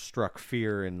struck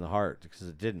fear in the heart because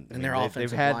it didn't. And their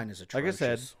offensive line is like I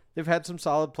said, atrocious. they've had some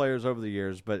solid players over the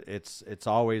years, but it's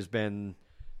always been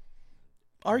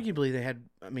Arguably, they had,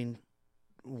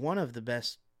 one of the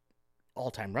best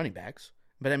all-time running backs.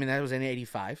 But, that was in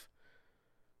 85,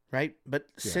 right? But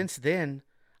since then,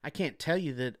 I can't tell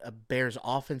you that a Bears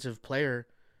offensive player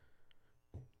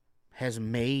has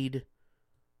made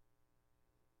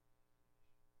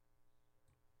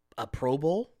a Pro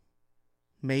Bowl,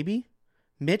 maybe.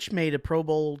 Mitch made a Pro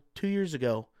Bowl 2 years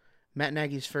ago, Matt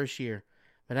Nagy's first year.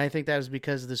 But I think that was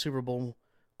because the Super Bowl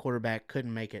quarterback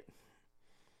couldn't make it.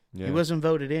 yeah. He wasn't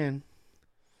voted in.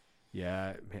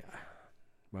 Yeah, man,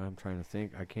 well, I'm trying to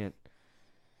think. I can't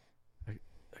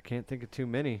think of too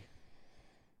many.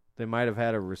 They might have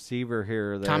had a receiver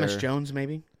here or there. Thomas Jones,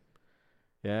 maybe.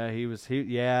 Yeah, the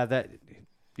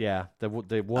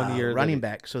 1 year running that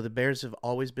back. So the Bears have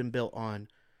always been built on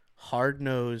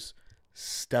hard-nosed,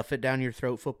 stuff it down your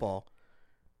throat football,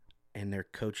 and their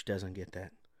coach doesn't get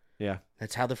that. Yeah.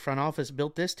 That's how the front office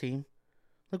built this team.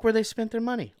 Look where they spent their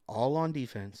money, all on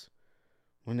defense.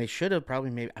 When they should have probably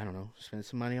maybe, I don't know, spent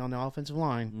some money on the offensive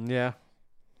line. Yeah.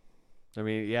 I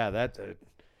mean, yeah, that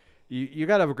you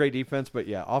got to have a great defense, but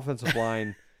yeah, offensive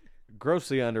line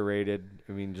grossly underrated.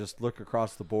 I mean, just look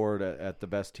across the board at the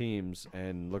best teams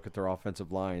and look at their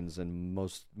offensive lines, and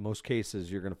most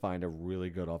cases you're going to find a really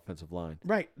good offensive line.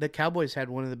 Right. The Cowboys had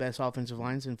one of the best offensive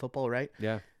lines in football, right?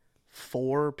 Yeah.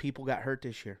 4 people got hurt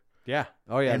this year. Yeah.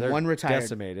 Oh yeah, And they're one retired.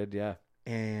 decimated, yeah.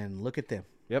 And look at them.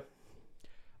 Yep.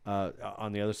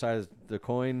 On the other side of the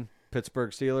coin,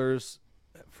 Pittsburgh Steelers,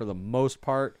 for the most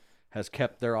part, has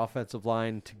kept their offensive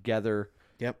line together.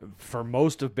 Yep. For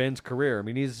most of Ben's career. I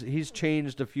mean, he's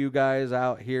changed a few guys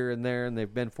out here and there, and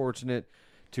they've been fortunate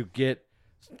to get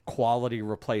quality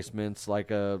replacements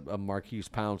like a Marquise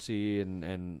Pouncey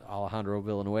and Alejandro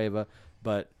Villanueva.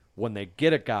 But when they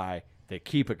get a guy, they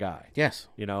keep a guy. Yes.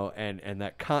 You know, and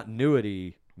that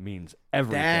continuity means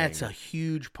everything. That's a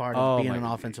huge part of being an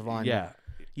offensive lineman. Yeah.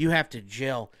 You have to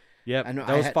gel. Yep. I know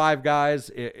Those 5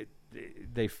 guys,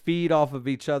 they feed off of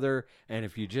each other, and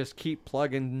if you just keep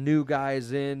plugging new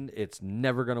guys in, it's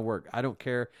never going to work. I don't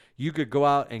care. You could go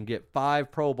out and get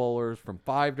 5 Pro Bowlers from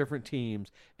 5 different teams,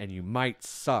 and you might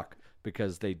suck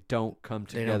because they don't come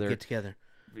They together. don't get together.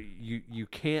 You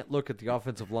can't look at the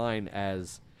offensive line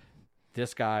as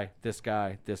this guy, this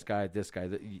guy, this guy, this guy.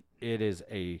 It is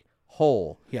a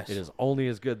whole. Yes. It is only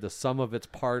as good the sum of its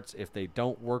parts. If they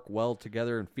don't work well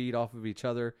together and feed off of each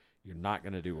other, you're not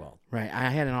going to do well. Right. I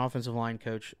had an offensive line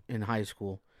coach in high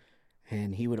school,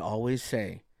 and he would always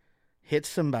say, hit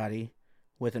somebody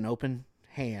with an open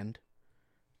hand.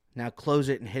 Now close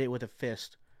it and hit it with a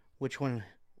fist. Which one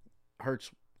hurts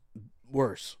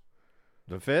worse?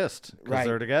 The fist, because Right,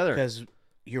 they're together. Because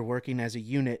you're working as a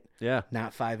unit, Yeah.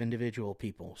 not 5 individual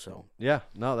people. So Yeah.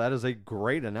 No, that is a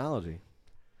great analogy.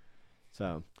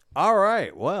 So, all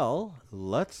right. Well,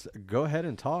 let's go ahead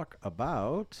and talk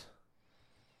about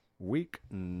week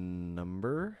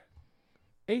number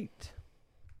 8.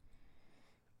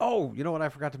 Oh, you know what I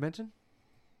forgot to mention?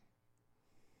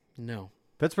 no.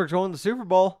 Pittsburgh's going to the Super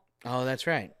Bowl Oh, that's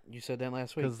right. You said that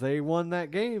last week. because they won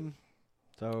that game.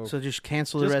 So So just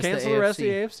cancel just the rest cancel of the rest of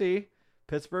the AFC. AFC.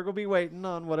 Pittsburgh will be waiting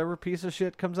on whatever piece of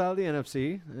shit comes out of the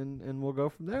NFC, and we'll go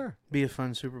from there. Be a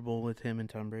fun Super Bowl with him and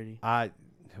Tom Brady.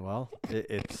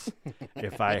 It's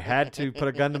if I had to put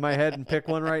a gun to my head and pick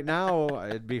one right now,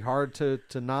 it'd be hard to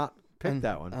not pick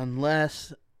that one.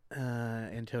 Unless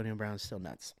Antonio Brown's still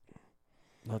nuts.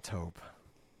 Let's hope.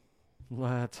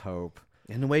 Let's hope.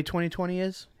 And the way 2020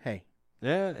 is, hey,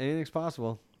 Yeah, anything's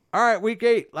possible. All right, week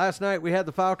 8. Last night we had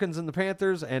the Falcons and the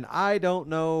Panthers, and I don't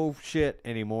know shit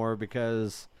anymore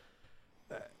because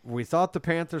we thought the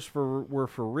Panthers were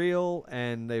for real,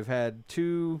 and they've had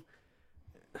 2,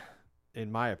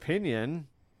 in my opinion,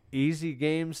 easy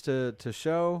games to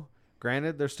show.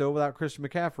 Granted, they're still without Christian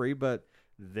McCaffrey, but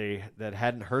that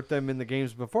hadn't hurt them in the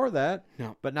games before that.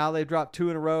 No. But now they dropped 2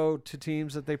 in a row to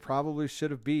teams that they probably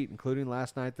should have beat, including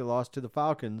last night they lost to the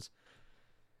Falcons.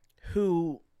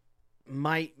 who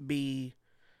might be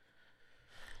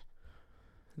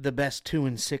the best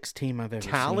 2-6 team I've ever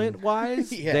seen.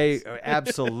 Talent-wise, Yes. they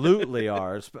absolutely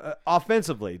are.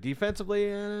 Offensively, defensively,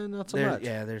 not so much.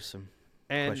 Yeah, there's some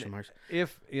and question marks.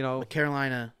 if But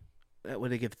Carolina,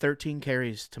 would they give 13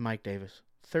 carries to Mike Davis?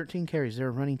 13 carries. They're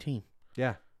a running team.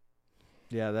 yeah,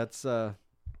 that's And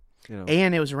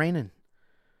it was raining.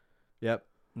 yep.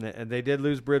 And they did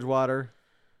lose Bridgewater.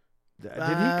 Did he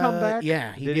come back?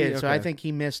 Yeah, he Did did. he? So I Okay. think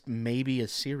he missed maybe a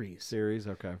series. Series,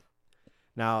 okay.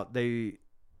 Now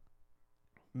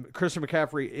Christian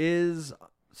McCaffrey is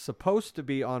supposed to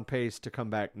be on pace to come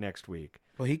back next week.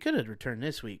 Well, he could have returned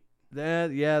this week.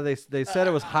 They said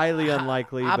it was highly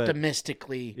unlikely, but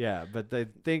Optimistically. yeah, but they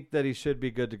think that he should be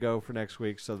good to go for next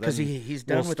week. So then 'Cause he's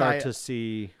done we'll with start to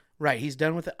see. Right, he's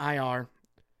done with the IR,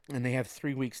 and they have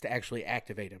 3 weeks to actually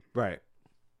activate him. Right.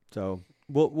 So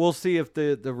we'll see if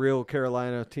the real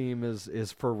Carolina team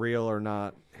is for real or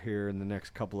not here in the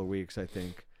next couple of weeks, I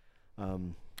think.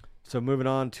 So moving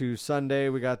on to Sunday,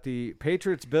 we got the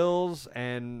Patriots Bills,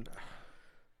 and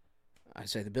I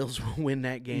say the Bills will win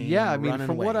that game. yeah, I mean running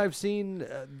from what away. I've seen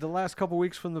the last couple of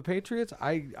weeks from the Patriots,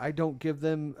 I don't give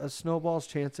them a snowball's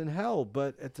chance in hell,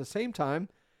 but at the same time,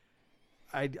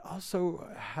 I also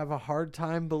have a hard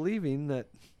time believing that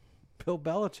Bill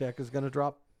Belichick is going to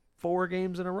drop 4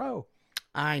 games in a row.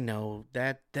 I know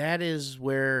that is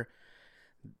where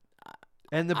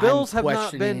And the I'm Bills have not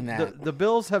questioning been that. the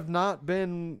Bills have not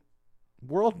been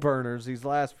world burners these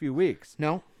last few weeks.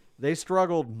 no. they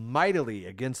struggled mightily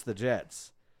against the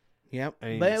Jets. Yep. I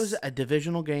mean, But it was a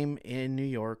divisional game in New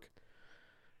York.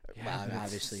 Yeah, Well, but it's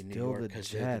obviously New still York the because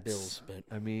they're the Jets. Bills. But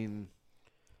I mean,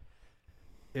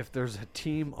 if there's a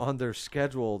team on their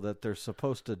schedule that they're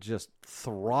supposed to just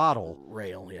throttle,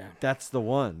 rail, yeah. that's the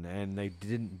one, and they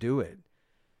didn't do it.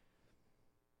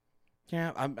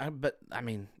 Yeah,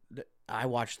 I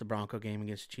watched the Bronco game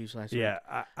against the Chiefs last week. Yeah,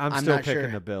 I'm I'm still not picking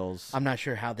sure. the Bills. I'm not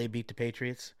sure how they beat the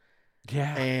Patriots.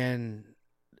 Yeah. And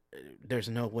there's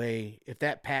no way, if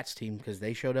that Pats team, because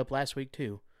they showed up last week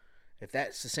too, if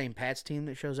that's the same Pats team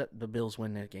that shows up, the Bills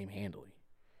win that game handily.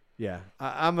 Yeah,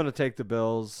 I'm going to take the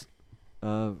Bills.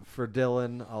 For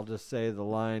Dylan, I'll just say the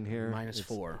line here.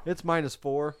 -4. It's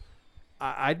 -4.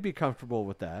 I'd be comfortable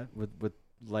with that, with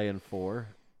laying 4.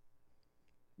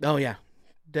 Oh, yeah.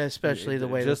 Especially the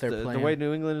way that Just they're playing. the way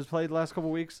New England has played the last couple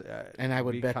of weeks. And I it'd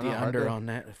would be bet kinda the hard under to- on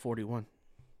that at 41.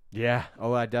 Yeah.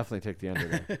 Oh, I'd definitely take the under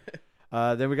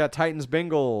there. Then we got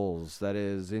Titans-Bengals. That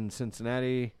is in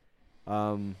Cincinnati.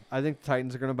 I think the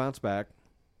Titans are going to bounce back.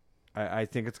 I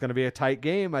think it's going to be a tight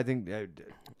game. I think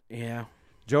Yeah.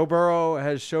 Joe Burrow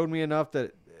has showed me enough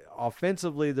that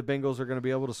offensively the Bengals are going to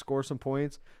be able to score some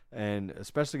points, and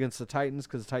especially against the Titans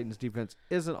because the Titans' defense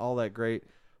isn't all that great.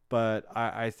 But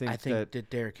I think that that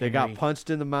Derrick they Henry, got punched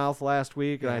in the mouth last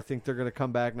week, and Yeah. I think they're going to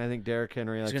come back. And I think Derrick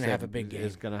Henry He's like gonna I said, have a big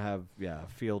is game. going to have a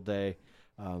field day.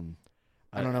 I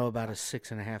don't know about a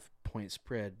 6.5 point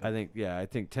spread. But I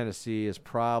think Tennessee is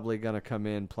probably going to come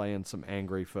in playing some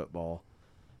angry football,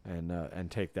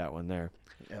 and take that one there.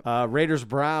 Yep. Raiders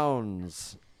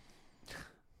Browns.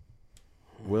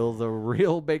 Will the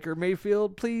real Baker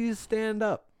Mayfield please stand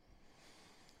up?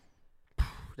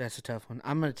 That's a tough one.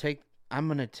 I'm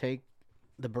gonna take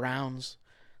the Browns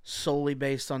solely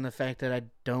based on the fact that I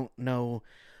don't know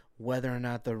whether or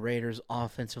not the Raiders'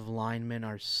 offensive linemen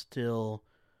are still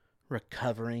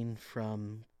recovering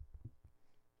from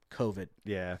COVID.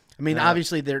 Yeah, I mean,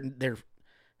 obviously they're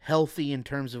healthy in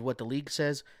terms of what the league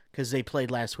says because they played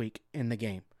last week in the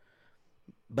game,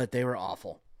 but they were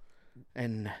awful.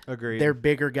 And agreed. they're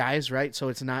bigger guys, right? So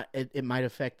it's not. It might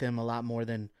affect them a lot more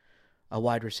than a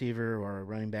wide receiver or a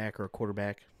running back or a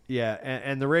quarterback. Yeah,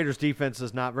 and the Raiders' defense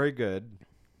is not very good.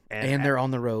 And they're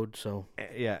on the road, so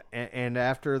Yeah, and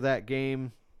after that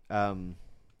game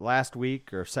last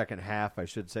week, or second half, I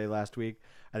should say last week,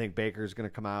 I think Baker's going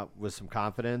to come out with some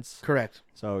confidence. correct.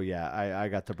 So, yeah, I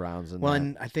got the Browns in Well, that.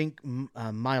 and I think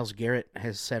Myles Garrett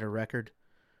has set a record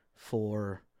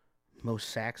for most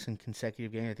sacks in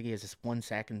consecutive games. I think he has 1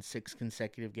 sack in 6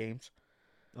 consecutive games.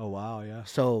 Oh, wow, yeah.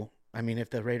 So, I mean, if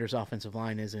the Raiders' offensive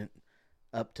line isn't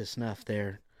up to snuff,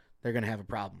 they're going to have a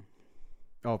problem.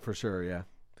 Oh, for sure, yeah.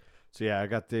 So, yeah, I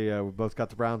got we both got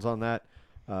the Browns on that.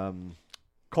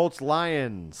 Colts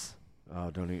Lions. Oh,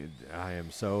 don't even, I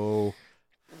am so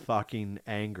fucking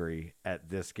angry at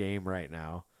this game right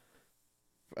now.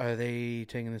 Are they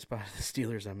taking the spot of the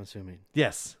Steelers, I'm assuming?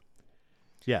 Yes.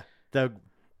 Yeah. The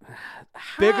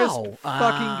How? biggest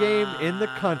fucking game in the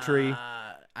country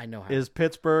I know how. is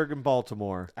Pittsburgh and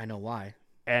Baltimore. I know why.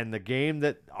 And the game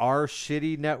that our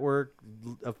shitty network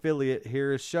affiliate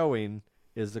here is showing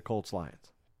is the Colts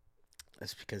Lions.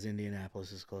 That's because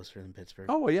Indianapolis is closer than Pittsburgh.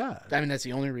 Oh, well, yeah. I mean, that's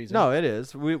the only reason. No, it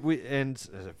is. We and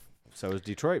so is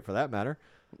Detroit for that matter.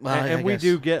 Well, and I we guess.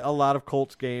 do get a lot of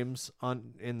Colts games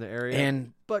in the area.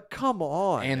 But come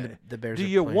on. And the Bears. do are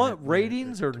you playing want at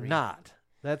ratings or 3. not?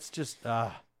 That's just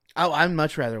Oh, I'd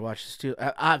much rather watch the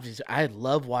Steelers. Obviously, I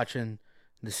love watching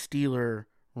the Steeler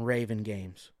Raven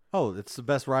games. Oh, it's the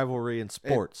best rivalry in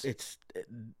sports. It's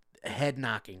head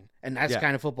knocking, and that's Yeah. the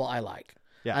kind of football I like.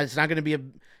 Yeah. It's not going to be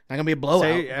a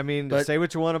blowout. Say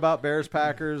what you want about Bears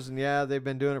Packers, and yeah, they've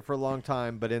been doing it for a long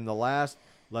time. But in the last,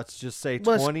 let's just say,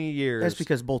 Well, 20 years, That's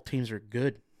because both teams are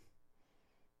good.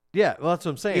 yeah, well, that's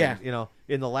what I'm saying. Yeah. You know,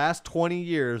 in the last 20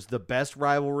 years, the best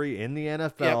rivalry in the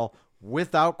NFL,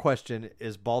 without question,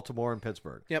 is Baltimore and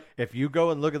Pittsburgh. Yep. If you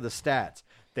go and look at the stats,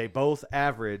 they both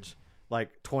average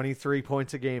like 23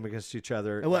 points a game against each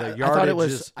other. Well, The I thought it yardage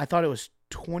was. is- I thought it was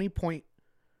 20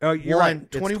 Oh, you're One, right.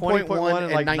 It's 20.1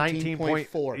 and and like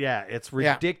 19.4. Yeah, it's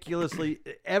Yeah. ridiculously.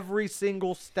 Every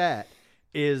single stat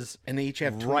is and they each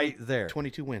have 20, right there.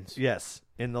 22 wins. Yes,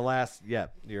 in the last. Yeah,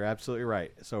 you're absolutely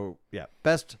right. So yeah,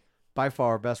 by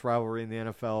far best rivalry in the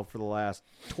NFL for the last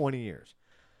 20 years.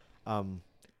 I'm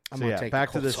So gonna yeah, take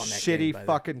back the to this Colts on that shitty game, by the way.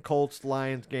 fucking Colts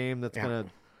Lions game. That's Yeah.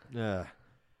 gonna.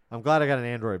 I'm glad I got an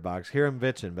Android box. Here I'm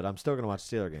bitching, but I'm still gonna watch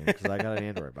Steeler game because I got an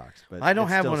Android box. But I don't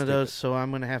it's have still one of those, stupid. so I'm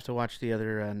going to have to watch the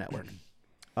other network.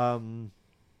 I'm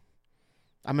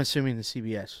assuming the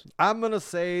CBS. I'm gonna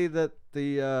say that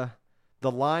the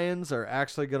Lions are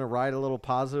actually gonna ride a little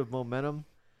positive momentum,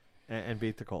 and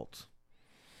beat the Colts.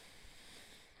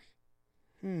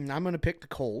 I'm going to pick the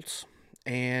Colts,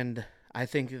 and I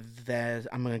think that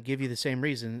I'm going to give you the same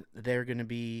reason. They're going to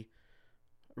be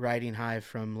riding high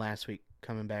from last week,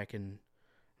 coming back, and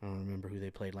I don't remember who they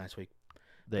played last week.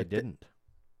 They didn't.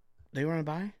 They were on a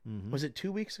bye? Mhm. Was it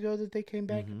 2 weeks ago that they came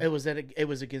back? Mhm. It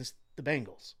was against the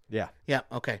Bengals. Yeah. Yeah,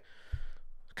 okay.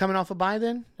 Coming off a bye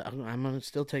then, I'm going to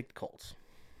still take the Colts.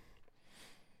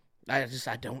 I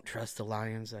don't trust the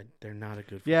Lions. They're not a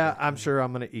good Yeah, football I'm team. sure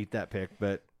I'm going to eat that pick,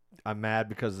 but I'm mad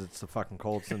because it's the fucking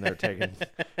Colts and they're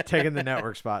taking the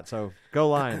network spot. So go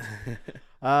Lions.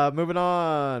 Moving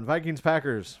on. Vikings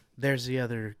Packers. There's the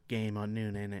other game on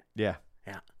noon, ain't it? Yeah.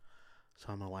 Yeah. So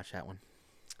I'm going to watch that one.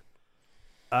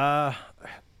 I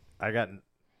got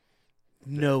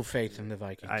No faith in the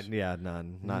Vikings.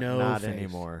 none. Not No faith.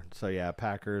 anymore. So yeah,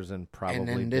 Packers and probably and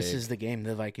then this big. is the game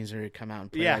the Vikings are going to come out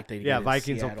and play yeah, like they did yeah. in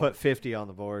Vikings will Seattle. put 50 on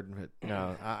the board. But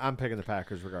no, I'm picking the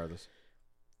Packers regardless.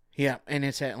 Yeah, and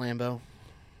it's at Lambeau.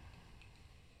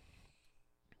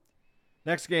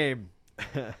 Next game.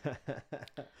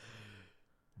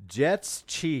 Jets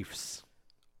Chiefs.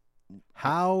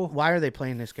 How Why are they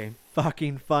playing this game?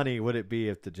 fucking funny would it be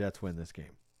if the Jets win this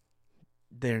game?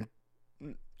 They're.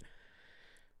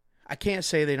 I can't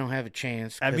say they don't have a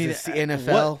chance. I 'cause mean, it's the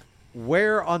NFL.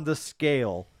 Where on the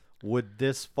scale would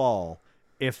this fall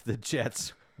if the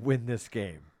Jets win this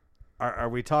game? Are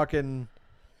we talking?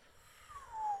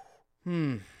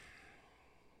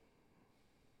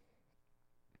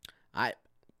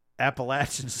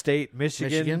 Appalachian State,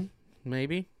 Michigan.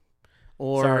 Maybe.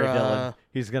 Or Sorry, Dylan.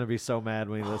 He's gonna be so mad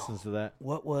when he listens to that.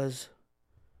 What was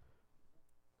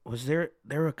there?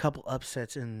 There were a couple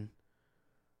upsets in.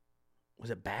 Was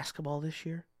it basketball this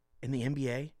year in the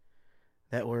NBA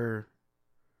that were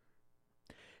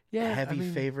heavy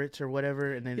favorites or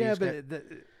whatever? And then they Yeah, just but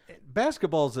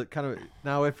basketball's a kind of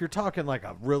now. If you're talking like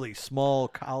a really small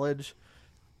college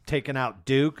taking out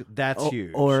Duke, that's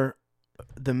huge. Or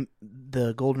the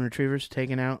Golden Retrievers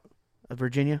taking out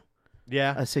Virginia,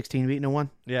 yeah, a 16 beating a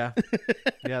 1. yeah,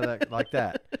 like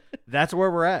that. That's where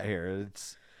we're at here.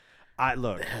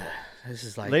 Look. This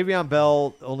is like Le'Veon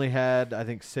Bell only had, I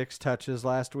think, 6 touches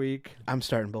last week. I'm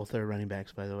starting both their running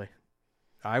backs, by the way.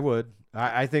 I would.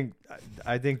 I think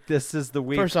this is the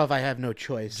week. First off, I have no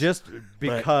choice. Just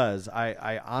because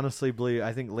I honestly believe,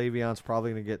 I think Le'Veon's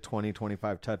probably going to get 20,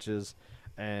 25 touches.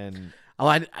 And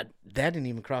that didn't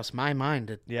even cross my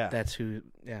mind. Yeah. That's who.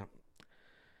 Yeah.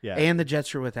 yeah, And the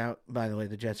Jets are without. By the way,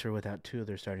 the Jets are without 2 of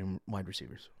their starting wide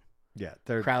receivers, yeah,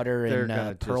 Crowder they're and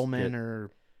gonna just Perlman get-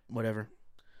 or whatever.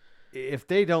 if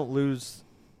they don't lose,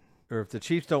 or if the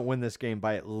Chiefs don't win this game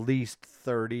by at least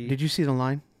 30, Did you see the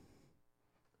line?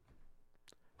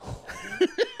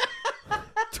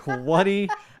 20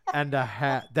 and a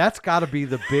half. That's got to be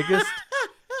the biggest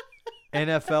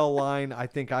NFL line I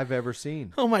think I've ever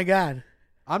seen. Oh my God!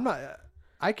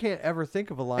 I can't ever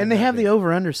think of a line. And they that have big. the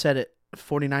over under set at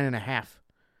 49.5.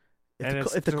 And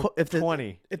it's if the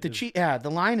 20. if the the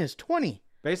line is 20.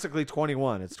 Basically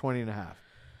 21. It's 20 and a half.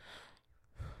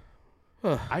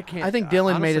 I can't. I think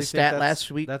Dylan made a honestly think stat that's-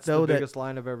 last week, That's though, the that- biggest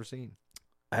line I've ever seen.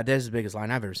 That is the biggest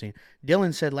line I've ever seen.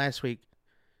 Dylan said last week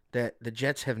that the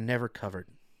Jets have never covered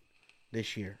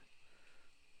this year.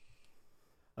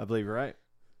 I believe you're right.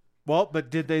 Well, but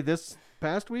did they this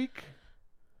past week?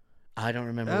 I don't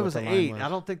remember. That what was the line 8. Was. I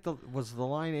don't think was the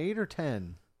line 8 or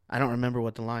 10. I don't remember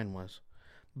what the line was,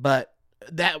 but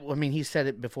he said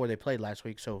it before they played last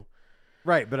week, so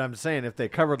Right, but I'm saying if they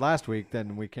covered last week,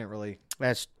 then we can't really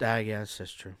I guess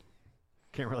that's true.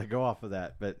 go off of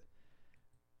that. But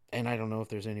And I don't know if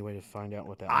there's any way to find out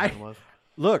what that I- line was.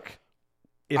 look,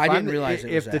 if I didn't realize it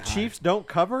if was the that high. Chiefs don't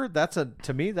cover, that's an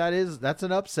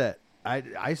upset.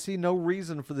 I see no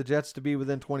reason for the Jets to be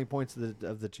within 20 points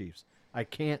of the Chiefs. I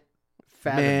can't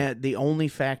fathom. Man, the only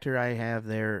factor I have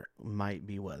there might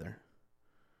be weather.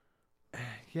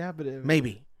 Yeah, but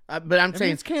Maybe. But I'm I mean,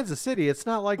 saying it's Kansas City. It's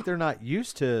not like they're not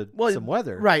used to some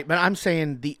weather. Right, but I'm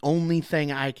saying the only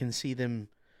thing I can see them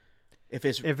if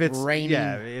it's raining,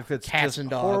 if it's cats just and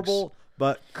dogs. horrible.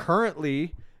 But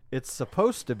currently, it's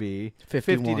supposed to be 50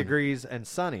 51. degrees and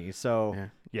sunny. So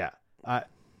Yeah. I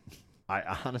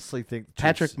honestly think the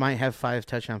Patrick Chiefs might have 5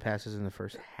 touchdown passes in the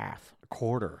first half.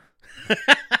 quarter.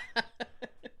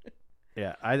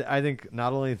 Yeah, I think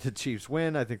not only the Chiefs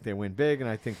win, I think they win big, and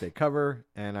I think they cover,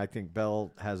 and I think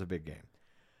Bell has a big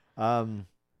game.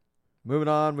 Moving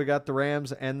on, we got the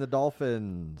Rams and the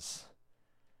Dolphins.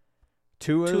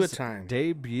 Tua's time.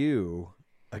 debut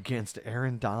against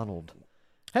Aaron Donald.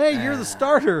 Hey, you're the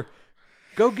starter.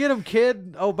 Go get him,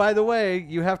 kid. Oh, by the way,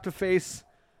 you have to face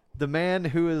the man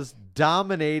who has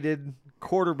dominated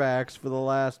quarterbacks for the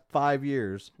last 5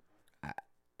 years.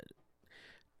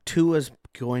 Tua's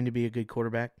going to be a good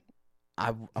quarterback.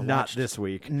 I Not watched, this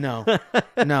week. No,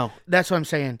 no. That's what I'm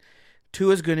saying.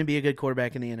 Tua's going to be a good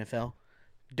quarterback in the NFL.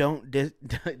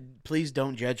 Please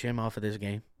don't judge him off of this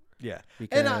game. Yeah.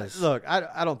 Because Look,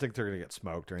 I don't think they're going to get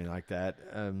smoked or anything like that.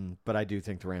 But I do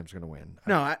think the Rams are going to win.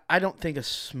 no, I don't think a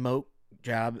smoke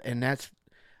job, and that's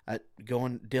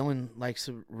going. Dylan likes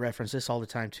to reference this all the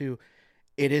time too.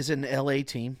 It is an LA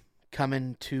team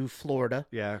coming to Florida,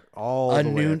 Yeah, all the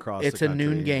way across it's the a country.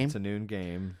 noon game. It's a noon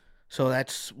game. so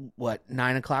that's what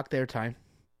 9:00 their time.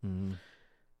 Mm-hmm.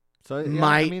 So yeah,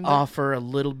 Might offer a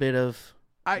little bit of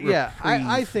I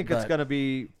reprieve, think it's but- going to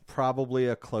be probably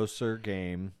a closer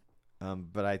game.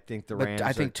 But I think the Rams. But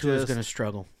I think are Tua's just- going to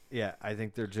struggle, Yeah, I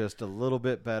think they're just a little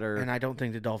bit better. and I don't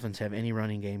think the Dolphins have any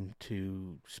running game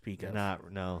to speak of.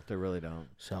 No, they really don't.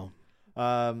 So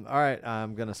All right,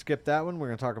 I'm gonna skip that one. We're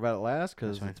gonna talk about it last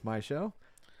because That's fine. it's my show.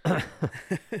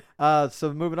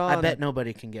 So moving on. I bet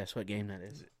nobody can guess what game that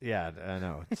is. Yeah, I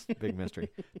know it's a big mystery.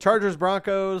 Chargers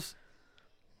Broncos.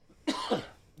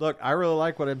 Look, I really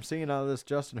like what I'm seeing out of this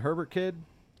Justin Herbert kid,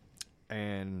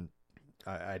 and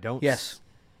I don't. Yes.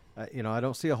 I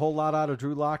don't see a whole lot out of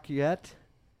Drew Lock yet.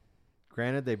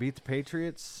 Granted, they beat the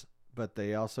Patriots, but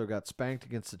they also got spanked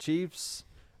against the Chiefs.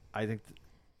 I think,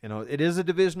 it is a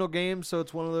divisional game, so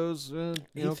it's one of those,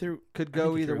 could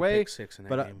go either way.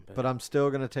 But I'm still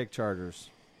going to take Chargers.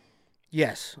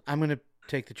 Yes, I'm going to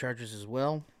take the Chargers as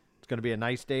well. It's going to be a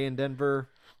nice day in Denver.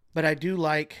 But I do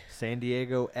like San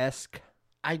Diego-esque.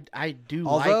 like Drew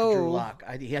Although- Lock.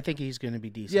 I think he's going to be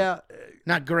decent. Yeah,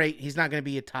 Not great. He's not going to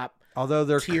be a top although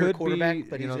there tier could quarterback, be,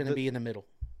 but he's going to be in the middle.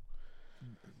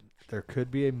 there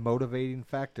could be a motivating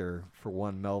factor for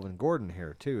one Melvin Gordon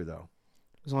here too, though.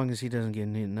 As long as he doesn't get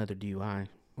another DUI.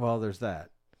 Well, there's that.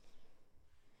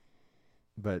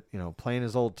 But playing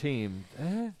his old team,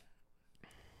 And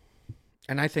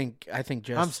I think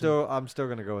Justin. I'm still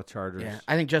going to go with Chargers. Yeah,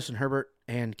 I think Justin Herbert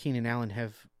and Keenan Allen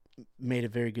have made a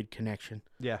very good connection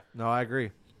Yeah, no, I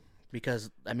agree. because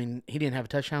he didn't have a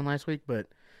touchdown last week, but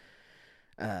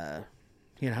he had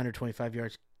 125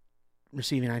 yards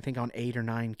receiving, I think, on 8 or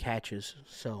 9 catches.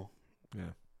 So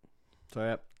So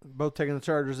yeah, both taking the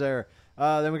Chargers there.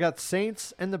 Then we got the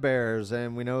Saints and the Bears,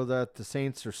 and we know that the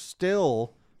Saints are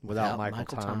still without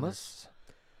Michael Thomas.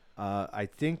 I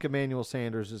think Emmanuel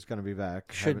Sanders is going to be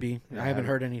back. should be. I haven't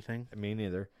heard anything. Me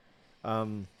neither.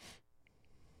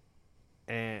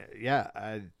 And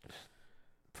yeah,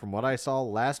 from what I saw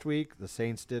last week, the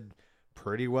Saints did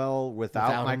pretty well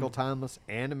without Michael him. Thomas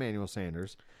and Emmanuel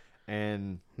Sanders,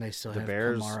 and They still the have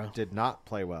Bears Kamara. did not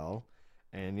play well.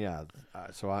 And yeah,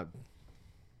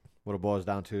 what it boils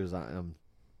down to is I'm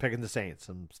picking the Saints.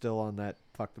 I'm still on that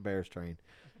fuck the Bears train.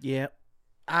 Yeah,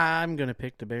 I'm gonna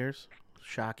pick the Bears.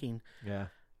 Shocking. Yeah.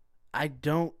 I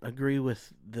don't agree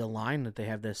with the line that they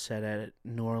have this set at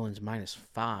New Orleans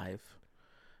 -5. I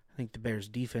think the Bears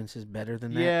defense is better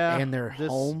than that. Yeah, and they're this-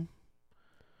 home.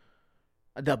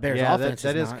 The Bears Yeah, offense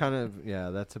that is is not, kind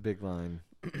of that's a big line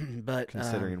but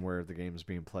considering where the game is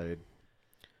being played.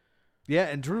 Yeah,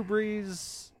 and Drew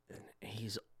Brees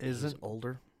he's isn't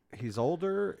older. he's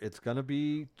older. It's gonna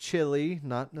be chilly,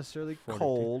 not necessarily 42.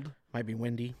 cold. Might be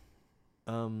windy.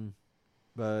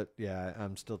 But yeah,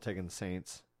 I'm still taking the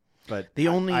Saints. But The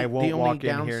only I won't the only walk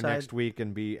in here downside- next week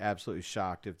and be absolutely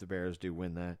shocked if the Bears do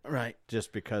win that, Right.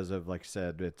 just because of, like I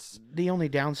said, it's The only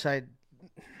downside,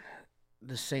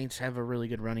 the Saints have a really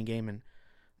good running game, and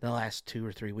the last 2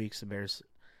 or 3 weeks, the Bears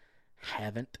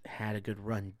haven't had a good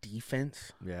run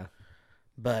defense. yeah.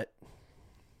 But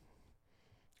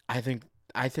I think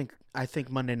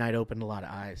Monday night opened a lot of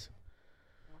eyes,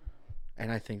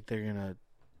 and I think they're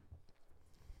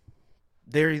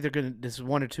either gonna. This is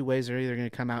one or two ways. They're either gonna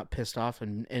come out pissed off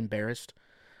and embarrassed,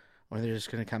 or they're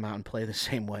just gonna come out and play the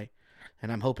same way.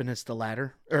 And I'm hoping it's the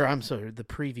latter, or I'm sorry, the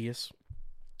previous,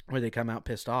 where they come out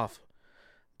pissed off.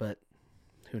 But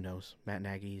who knows? Matt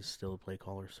Nagy is still a play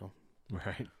caller, so.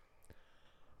 Right.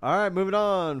 All right, moving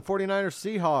on. 49ers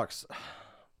Seahawks.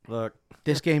 Look,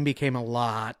 This game became a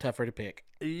lot tougher to pick.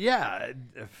 yeah,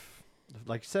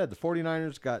 like you said, the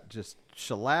 49ers got just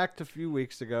shellacked a few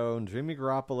weeks ago, and Jimmy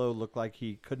Garoppolo looked like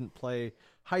he couldn't play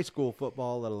high school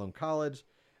football, let alone college.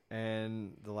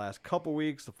 And the last couple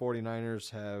weeks, the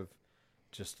 49ers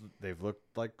they've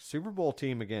looked like Super Bowl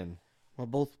team again.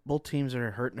 Well, both teams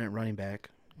are hurting at running back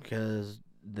because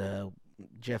the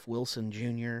Jeff Wilson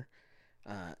Jr.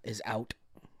 Is out,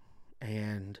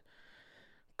 and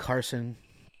Carson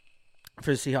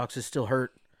for the Seahawks is still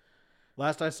hurt.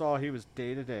 Last I saw, he was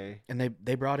day to day. And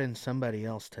they brought in somebody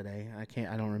else today. I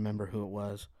don't remember who it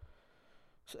was.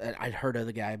 So I'd heard of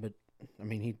the guy, but I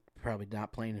mean, he probably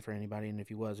not playing for anybody, and if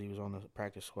he was on the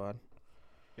practice squad.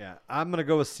 Yeah, I'm gonna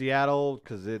go with Seattle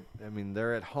because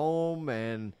they're at home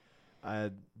and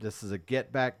this is a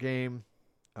get back game.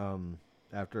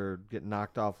 After getting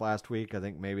knocked off last week, I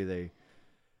think maybe they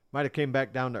might have came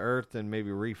back down to earth and maybe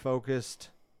refocused.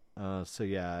 So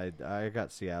yeah, I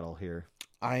got Seattle here.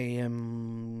 I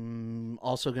am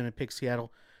also going to pick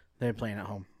Seattle. They're playing at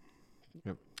home.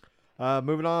 Yep.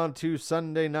 Moving on to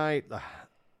Sunday night.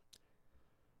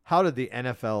 How did the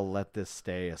NFL let this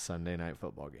stay a Sunday night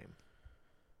football game?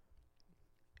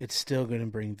 It's still going to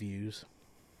bring views.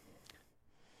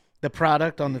 The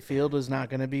product on the field is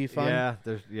not going to be fun.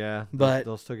 But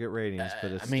they'll still get ratings.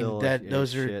 But it's still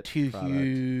those are shit two product.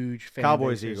 huge fan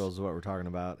Cowboys bases. Eagles is what we're talking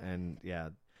about, and yeah,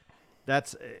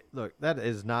 that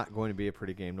is not going to be a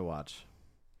pretty game to watch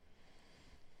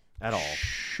at all.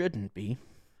 Shouldn't be.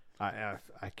 I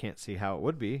can't see how it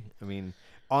would be. I mean,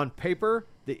 on paper,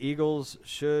 the Eagles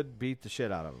should beat the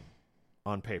shit out of them.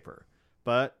 On paper,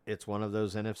 but it's one of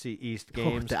those NFC East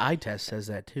games. The eye test says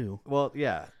that too. Well,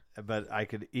 yeah. But I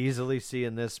could easily see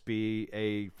in this be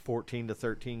a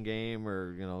 14-13 game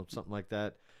or, something like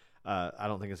that. I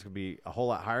don't think it's going to be a whole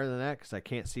lot higher than that because I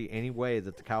can't see any way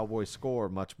that the Cowboys score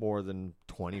much more than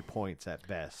 20 points at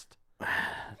best.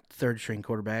 Third string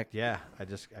quarterback. Yeah,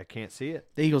 I can't see it.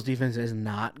 The Eagles defense is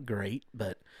not great,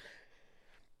 but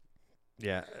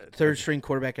yeah, third string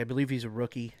quarterback, I believe he's a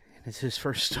rookie and it's his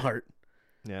first start.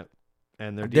 Yeah.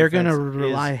 And they're going to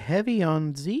rely heavy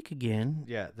on Zeke again.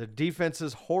 Yeah, the defense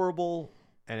is horrible,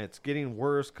 and it's getting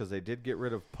worse because they did get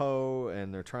rid of Poe,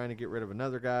 and they're trying to get rid of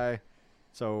another guy.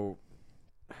 So,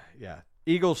 yeah,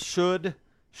 Eagles should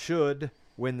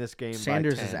win this game.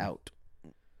 Sanders by 10. is out.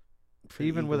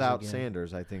 Even without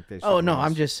Sanders, I think they should. Oh no, lose.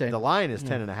 I'm just saying the line is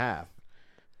 10.5.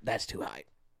 That's too high.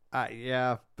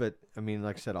 Yeah, but I mean,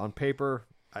 like I said, on paper,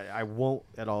 I won't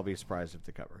at all be surprised if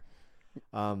they cover.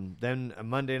 Then a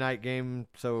Monday night game,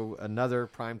 so another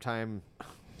primetime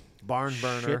barn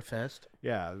burner. Shit fest.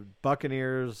 Yeah,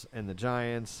 Buccaneers and the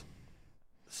Giants.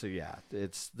 So yeah,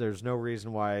 there's no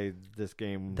reason why this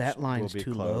game that line's will be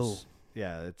too close. low.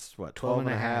 Yeah, it's what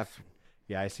 12.5.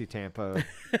 Yeah, I see Tampa.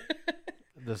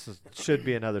 Should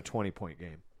be another 20-point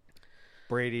game.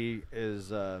 Brady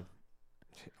is on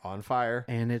fire,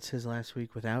 and it's his last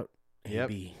week without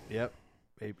AB. Yep.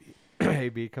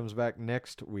 AB comes back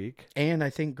next week. And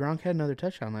I think Gronk had another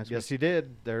touchdown last week. Yes, he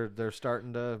did. They're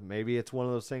starting to. Maybe it's one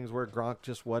of those things where Gronk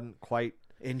just wasn't quite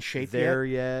in shape there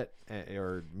yet,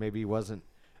 or maybe he wasn't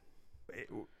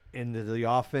into the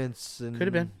offense. And, could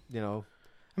have been.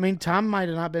 I mean, Tom might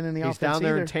have not been in the offense. He's down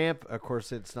there either. in Tampa. Of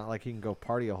course, it's not like he can go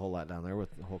party a whole lot down there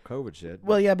with the whole COVID shit.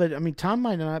 Well, yeah, but I mean, Tom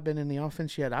might have not been in the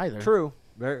offense yet either. True.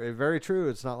 Very, very true.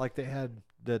 It's not like they had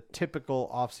the typical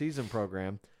off-season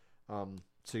program.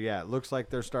 So yeah, it looks like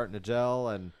they're starting to gel,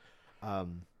 and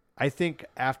I think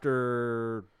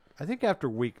after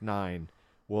week 9,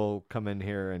 we'll come in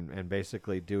here and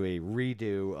basically do a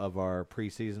redo of our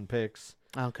preseason picks.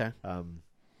 Okay.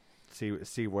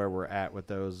 See where we're at with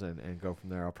those and go from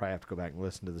there. I'll probably have to go back and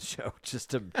listen to the show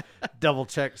just to double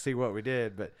check, see what we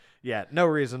did. But yeah, no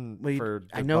reason for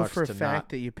the I know Bucs for a to fact not.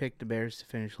 that you picked the Bears to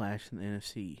finish last in the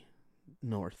NFC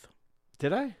North.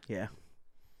 Did I? Yeah.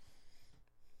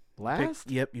 Last?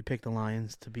 Yep, you picked the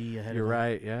Lions to be ahead You're of them.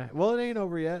 right, yeah. Well, it ain't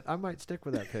over yet. I might stick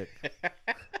with that pick.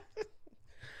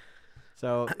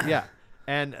 So, yeah.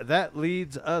 And that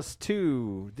leads us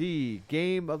to the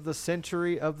game of the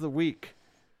century of the week.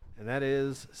 And that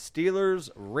is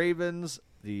Steelers-Ravens,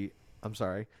 the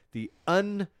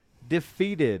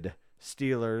undefeated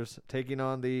Steelers taking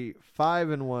on the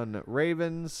 5-1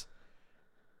 Ravens.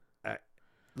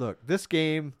 Look, this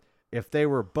game, if they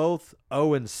were both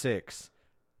 0-6,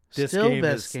 this game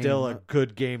is still a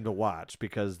good game to watch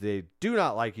because they do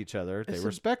not like each other. They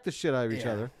respect the shit out of each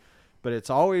other. But it's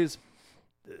always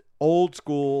old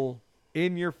school,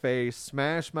 in your face,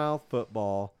 smash mouth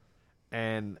football.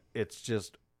 And it's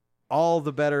just all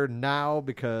the better now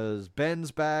because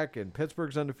Ben's back and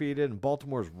Pittsburgh's undefeated and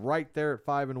Baltimore's right there at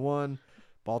 5-1.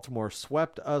 Baltimore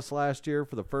swept us last year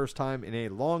for the first time in a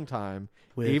long time.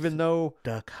 Even though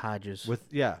Duck Hodges.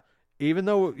 Even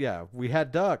though we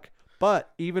had Duck.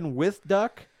 But even with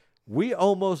Duck, we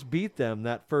almost beat them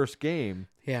that first game.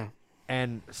 Yeah.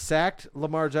 And sacked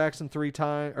Lamar Jackson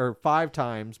 5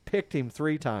 times, picked him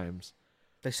 3 times.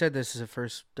 They said this is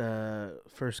the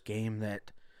first game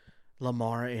that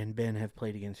Lamar and Ben have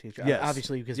played against each other. Yes.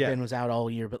 Obviously, because Ben was out all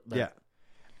year. But yeah.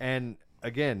 And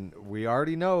again, we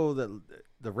already know that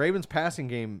the Ravens passing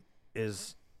game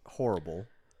is horrible.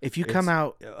 If you come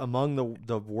out, among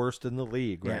the worst in the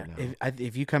league right now,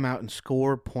 if you come out and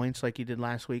score points like you did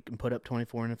last week and put up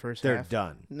 24 in the first they're half,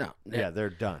 done. No, Yeah, they're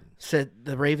done. Said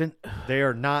the Raven. They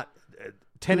are not.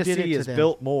 Tennessee is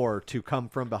built more to come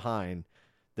from behind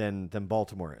than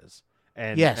Baltimore is.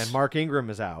 And and Mark Ingram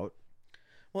is out.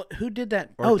 Well, who did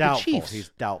that? Or the doubtful. Chiefs. He's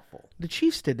doubtful. The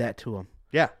Chiefs did that to him.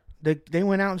 Yeah. They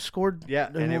went out and scored. Yeah,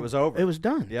 and it was over. It was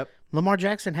done. Yep. Lamar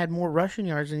Jackson had more rushing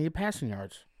yards than he had passing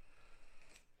yards.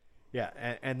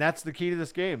 Yeah, and that's the key to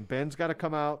this game. Ben's got to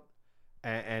come out,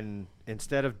 and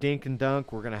instead of dink and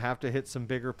dunk, we're going to have to hit some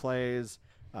bigger plays.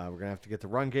 We're going to have to get the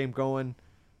run game going.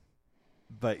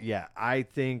 But, yeah, I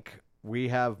think we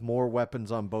have more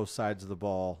weapons on both sides of the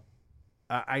ball.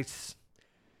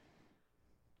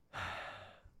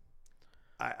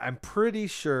 I'm pretty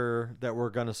sure that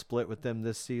we're going to split with them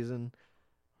this season,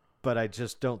 but I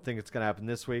just don't think it's going to happen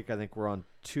this week. I think we're on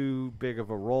too big of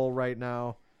a roll right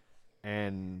now,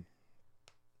 and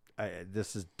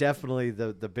this is definitely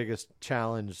the biggest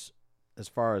challenge as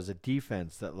far as a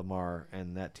defense that Lamar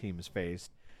and that team has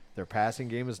faced. Their passing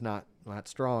game is not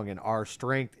strong, and our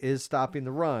strength is stopping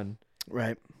the run.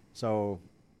 Right. So,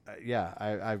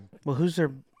 yeah, Well, who's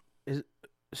their?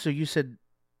 So you said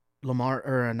Lamar,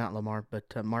 or not Lamar,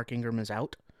 but Mark Ingram is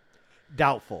out.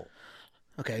 Doubtful.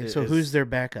 Okay, so who's their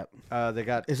backup? They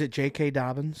got. Is it J.K.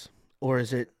 Dobbins or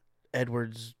is it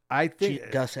Edwards? I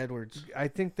think Gus Edwards. I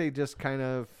think they just kind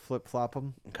of flip flop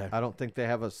them. Okay. I don't think they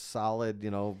have a solid,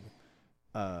 bell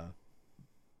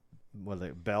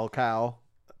cow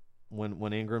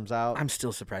when Ingram's out. I'm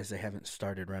still surprised they haven't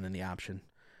started running the option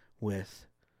with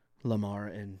Lamar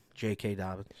and J.K.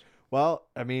 Dobbins. Well,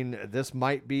 I mean, this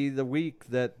might be the week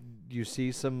that you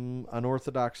see some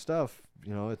unorthodox stuff.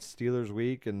 It's Steelers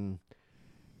week, and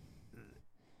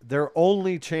their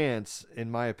only chance,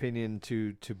 in my opinion,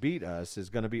 to beat us is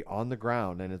going to be on the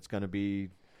ground, and it's going to be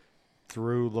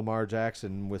through Lamar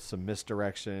Jackson with some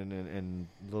misdirection and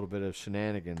a little bit of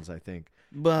shenanigans, I think.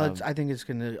 Well, I think it's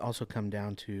going to also come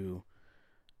down to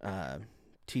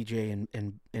TJ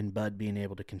and Bud being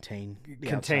able to contain.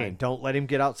 Outside. Don't let him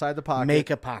get outside the pocket. Make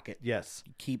a pocket. Yes.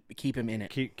 Keep him in it.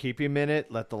 Keep him in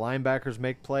it. Let the linebackers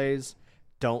make plays.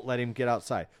 Don't let him get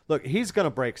outside. Look, he's going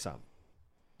to break some.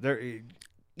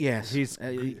 Yes.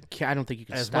 I don't think you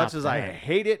can as stop much as that. I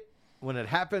hate it when it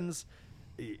happens.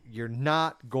 You're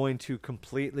not going to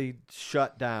completely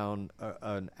shut down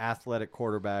an athletic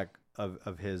quarterback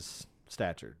of his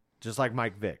stature, just like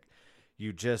Mike Vick.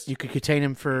 You could contain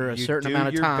him for a certain amount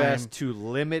of time. You do your best to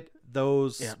limit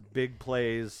those big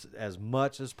plays as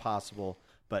much as possible,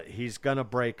 but he's going to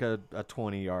break a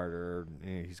 20-yarder.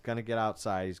 He's going to get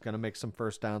outside. He's going to make some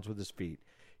first downs with his feet.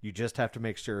 You just have to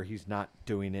make sure he's not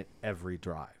doing it every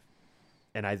drive.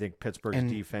 And I think Pittsburgh's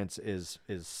defense is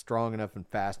strong enough and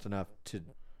fast enough to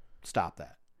stop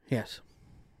that. Yes.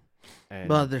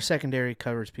 Well, their secondary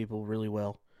covers people really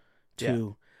well,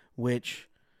 too, which...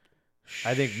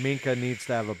 I think Minka needs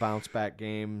to have a bounce-back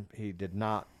game. He did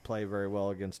not play very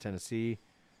well against Tennessee.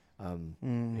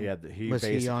 He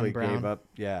basically gave up.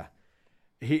 Yeah.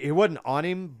 He wasn't on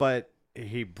him, but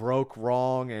he broke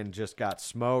wrong and just got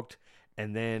smoked.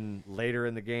 And then later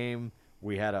in the game,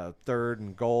 we had a 3rd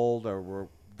and goal, or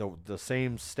the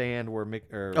same stand where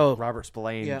Robert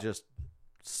Spillane just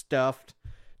stuffed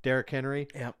Derrick Henry.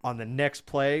 Yep. On the next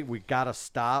play, we got to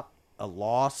stop a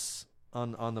loss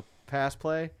on the pass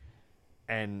play.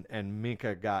 And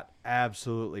Minka got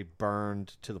absolutely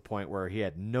burned to the point where he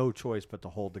had no choice but to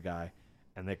hold the guy,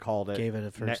 and they called it. Gave it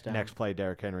a first down. Next play,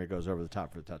 Derrick Henry goes over the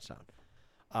top for the touchdown.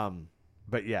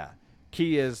 But yeah,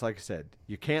 key is, like I said,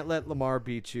 you can't let Lamar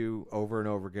beat you over and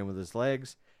over again with his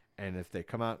legs, and if they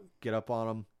come out, get up on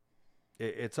him,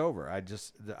 it's over. I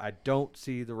don't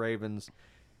see the Ravens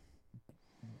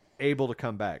able to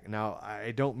come back. Now,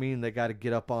 I don't mean they got to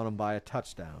get up on them by a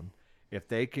touchdown. If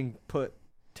they can put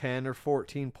 10 or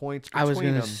 14 points between them. I was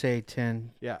going to say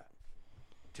 10. Yeah.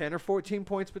 10 or 14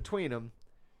 points between them,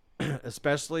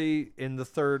 especially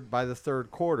by the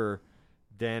third quarter,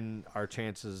 then our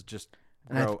chances just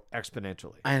grow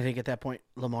exponentially. I think at that point,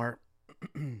 Lamar,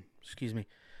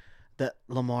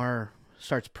 Lamar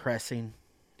starts pressing.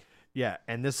 Yeah,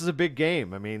 and this is a big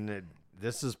game. I mean,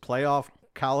 this is playoff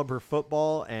caliber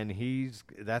football, and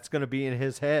that's going to be in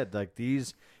his head. Like,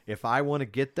 if I want to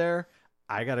get there,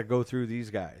 I got to go through these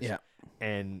guys. Yeah.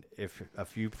 And if a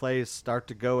few plays start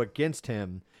to go against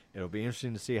him, it'll be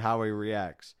interesting to see how he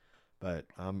reacts. But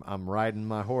I'm riding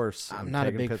my horse. I'm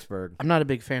taking Pittsburgh. I'm not a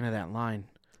big fan of that line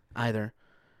either.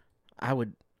 I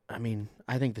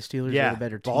think the Steelers are the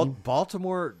better team.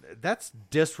 Baltimore, that's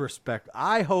disrespect.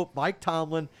 I hope Mike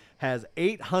Tomlin has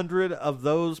 800 of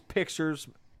those pictures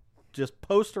just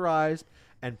posterized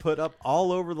and put up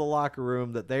all over the locker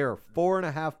room that they are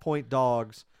 4.5-point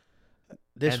dogs.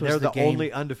 This and was they're the the game.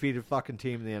 only undefeated fucking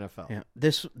team in the NFL. Yeah,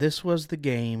 this was the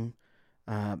game.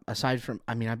 Aside from,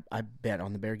 I mean, I bet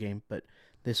on the Bear game, but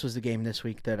this was the game this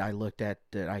week that I looked at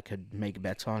that I could make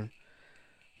bets on.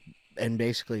 And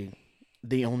basically,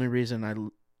 the only reason I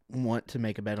want to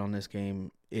make a bet on this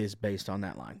game is based on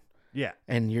that line. Yeah.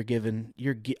 And you're giving the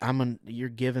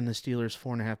Steelers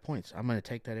 4.5 points. I'm going to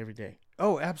take that every day.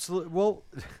 Oh, absolutely. Well,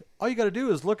 all you got to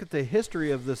do is look at the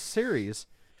history of this series.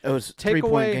 It was Take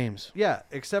 3-point away games. Yeah,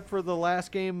 except for the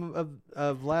last game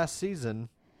of last season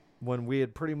when we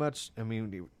had pretty much. I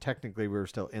mean, technically we were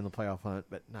still in the playoff hunt,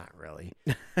 but not really.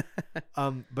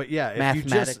 But yeah,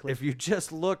 if you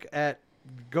just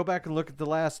go back and look at the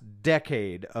last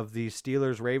decade of these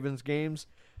Steelers-Ravens games,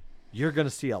 you're going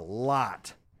to see a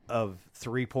lot of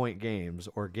 3-point games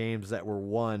or games that were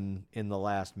won in the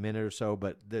last minute or so,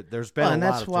 but there's been a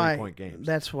lot of 3-point games.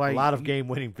 That's why a lot of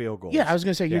game-winning field goals. Yeah, I was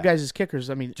going to say, you Yeah. guys as kickers,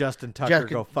 I mean, Justin Tucker,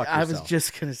 go fuck yourself. I was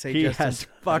just going to say He Justin has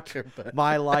fucked Tucker, but-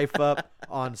 my life up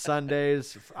on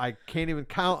Sundays. I can't even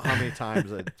count how many times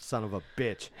that son of a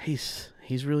bitch.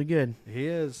 He's really good. He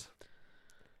is.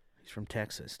 He's from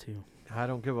Texas, too. I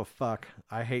don't give a fuck.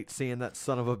 I hate seeing that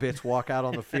son of a bitch walk out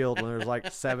on the field when there's like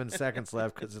 7 seconds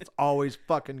left because it's always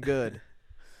fucking good.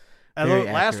 Very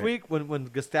Last accurate. week when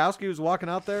Gostowski was walking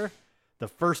out there, the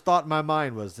first thought in my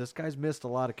mind was, this guy's missed a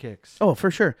lot of kicks. Oh, for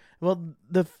sure. Well,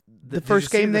 the Did first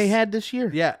you see game they this- had this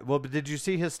year. Yeah, well, but did you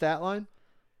see his stat line?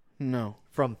 No.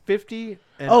 From 50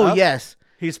 and Oh, up, yes.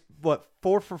 he's,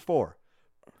 4 for 4.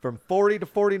 From 40 to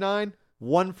 49,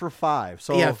 1 for 5.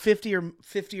 So Yeah, 50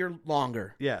 or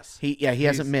longer. yes. He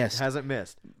hasn't missed. Hasn't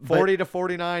missed. But- 40 to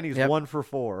 49, he's Yep. 1 for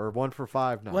 4 or 1 for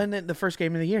 5 now. When the first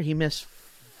game of the year, he missed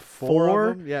Four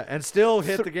of them? Yeah, and still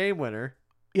hit the game winner.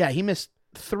 Yeah, he missed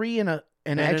 3 and an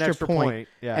And extra point,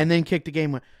 yeah. and then kicked the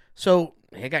game winner. So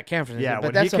he got confidence. Yeah, but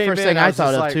when that's he the came first in, thing I was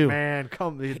thought just of like, too. Man,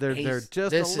 they're He's-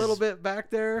 just a this little is- bit back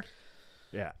there.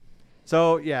 Yeah.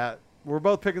 So yeah, we're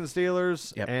both picking the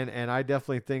Steelers, Yep. and I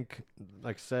definitely think,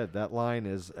 like I said, that line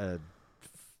is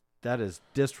that is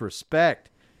disrespect.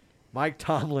 Mike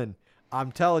Tomlin,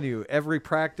 I'm telling you, every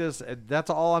practice, that's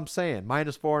all I'm saying.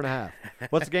 -4.5.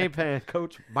 What's the game plan,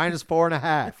 Coach?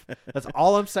 -4.5. That's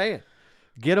all I'm saying.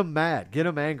 Get them mad, get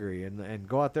them angry, and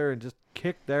go out there and just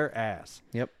kick their ass.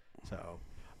 Yep. So,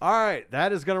 all right,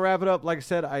 that is going to wrap it up. Like I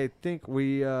said, I think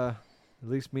we, at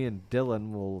least me and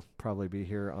Dylan, will probably be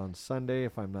here on Sunday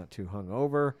if I'm not too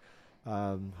hungover.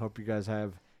 Hope you guys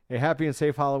have a happy and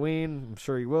safe Halloween. I'm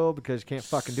sure you will because you can't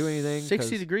fucking do anything.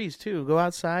 60 degrees too. Go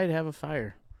outside, have a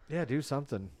fire. Yeah, do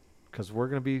something because we're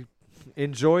going to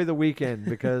enjoy the weekend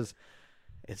because,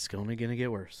 It's only gonna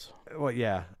get worse, well,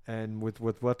 yeah, and with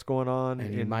what's going on,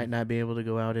 and you might not be able to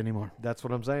go out anymore. That's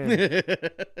what I'm saying.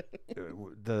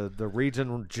 The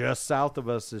region just south of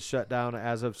us is shut down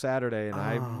as of Saturday, and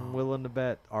I'm willing to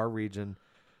bet our region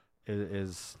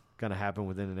is going to happen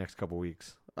within the next couple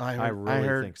weeks. I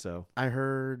really think so. I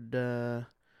heard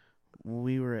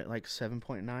we were at like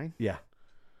 7.9. Yeah.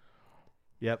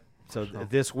 Yep. So So-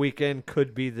 this weekend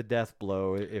could be the death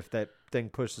blow if that thing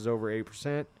pushes over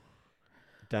 8%.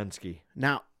 Dunsky.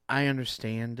 Now I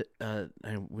understand,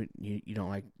 you don't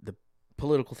like the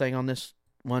political thing on this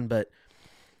one, but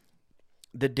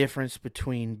the difference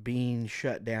between being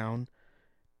shut down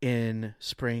in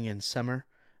spring and summer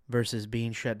versus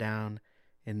being shut down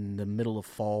in the middle of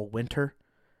fall, winter,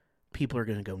 people are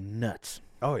going to go nuts.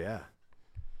 Oh yeah.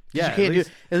 You Yeah. can't do-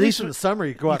 at least in the summer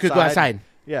you go You outside. could go outside.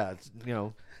 Yeah, it's,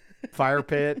 fire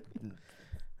pit,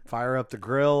 fire up the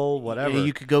grill, whatever.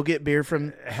 You could go get beer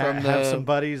from Have some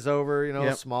buddies over,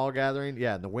 Yep. small gathering.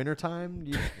 Yeah, in the wintertime.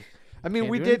 I mean,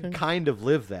 Can't we do did anything. kind of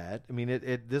live that. I mean,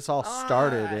 this all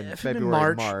started in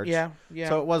February, March. Yeah.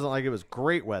 So it wasn't like it was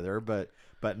great weather, but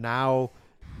now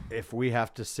if we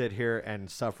have to sit here and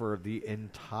suffer the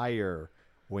entire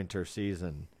winter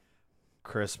season,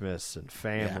 Christmas and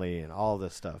family and all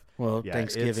this stuff. Well, Yeah,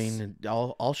 Thanksgiving it's- and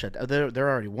all shut down. They're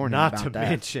already warning Not about to that.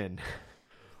 mention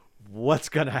what's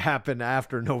going to happen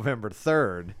after November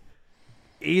 3rd.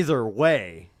 Either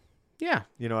way, Yeah,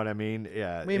 you know what I mean?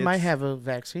 Yeah. we might have a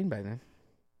vaccine by then.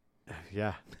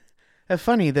 Yeah. It's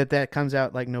funny that comes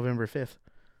out like November 5th.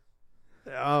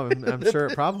 Oh, I'm sure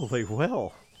it probably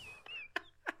will.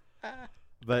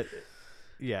 But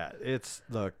yeah,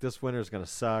 look, this winter's going to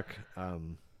suck.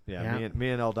 Yeah. Me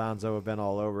and Eldonzo have been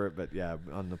all over it, but yeah,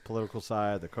 on the political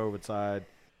side, the COVID side,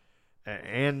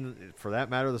 and for that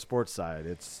matter, the sports side,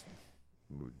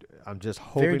 I'm just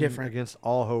hoping different. against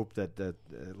all hope that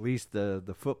at least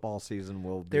the football season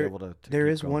will be able to There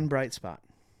keep is going. one bright spot.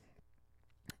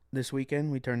 This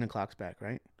weekend we turn the clocks back,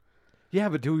 right? Yeah,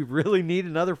 but do we really need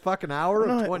another fucking hour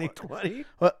No, of 2020?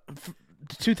 Well,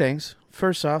 two things.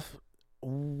 First off,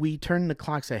 we turned the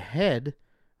clocks ahead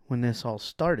when this all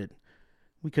started.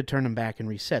 We could turn them back and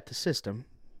reset the system.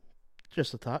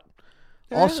 Just a thought.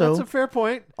 Yeah, Also, that's a fair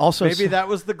point. also, Maybe that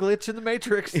was the glitch in the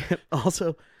Matrix.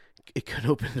 also, it could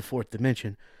open the fourth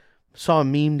dimension. Saw a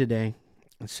meme today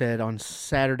and said on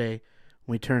Saturday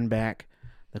we turned back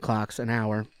the clocks an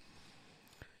hour.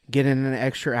 Getting an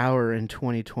extra hour in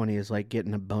 2020 is like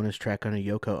getting a bonus track on a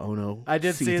Yoko Ono. I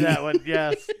did CD. see that one.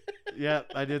 Yes. Yeah,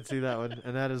 I did see that one.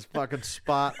 And that is fucking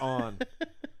spot on.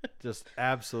 Just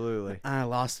absolutely. I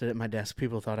lost it at my desk.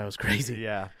 People thought I was crazy.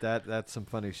 Yeah, that's some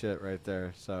funny shit right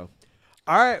there. So,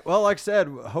 all right. Well, like I said,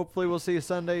 hopefully we'll see you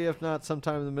Sunday, if not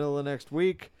sometime in the middle of next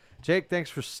week. Jake, thanks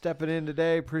for stepping in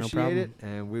today. Appreciate it.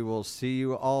 And we will see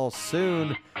you all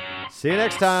soon. See you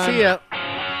next time. See ya.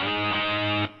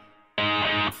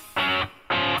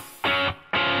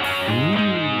 Ooh.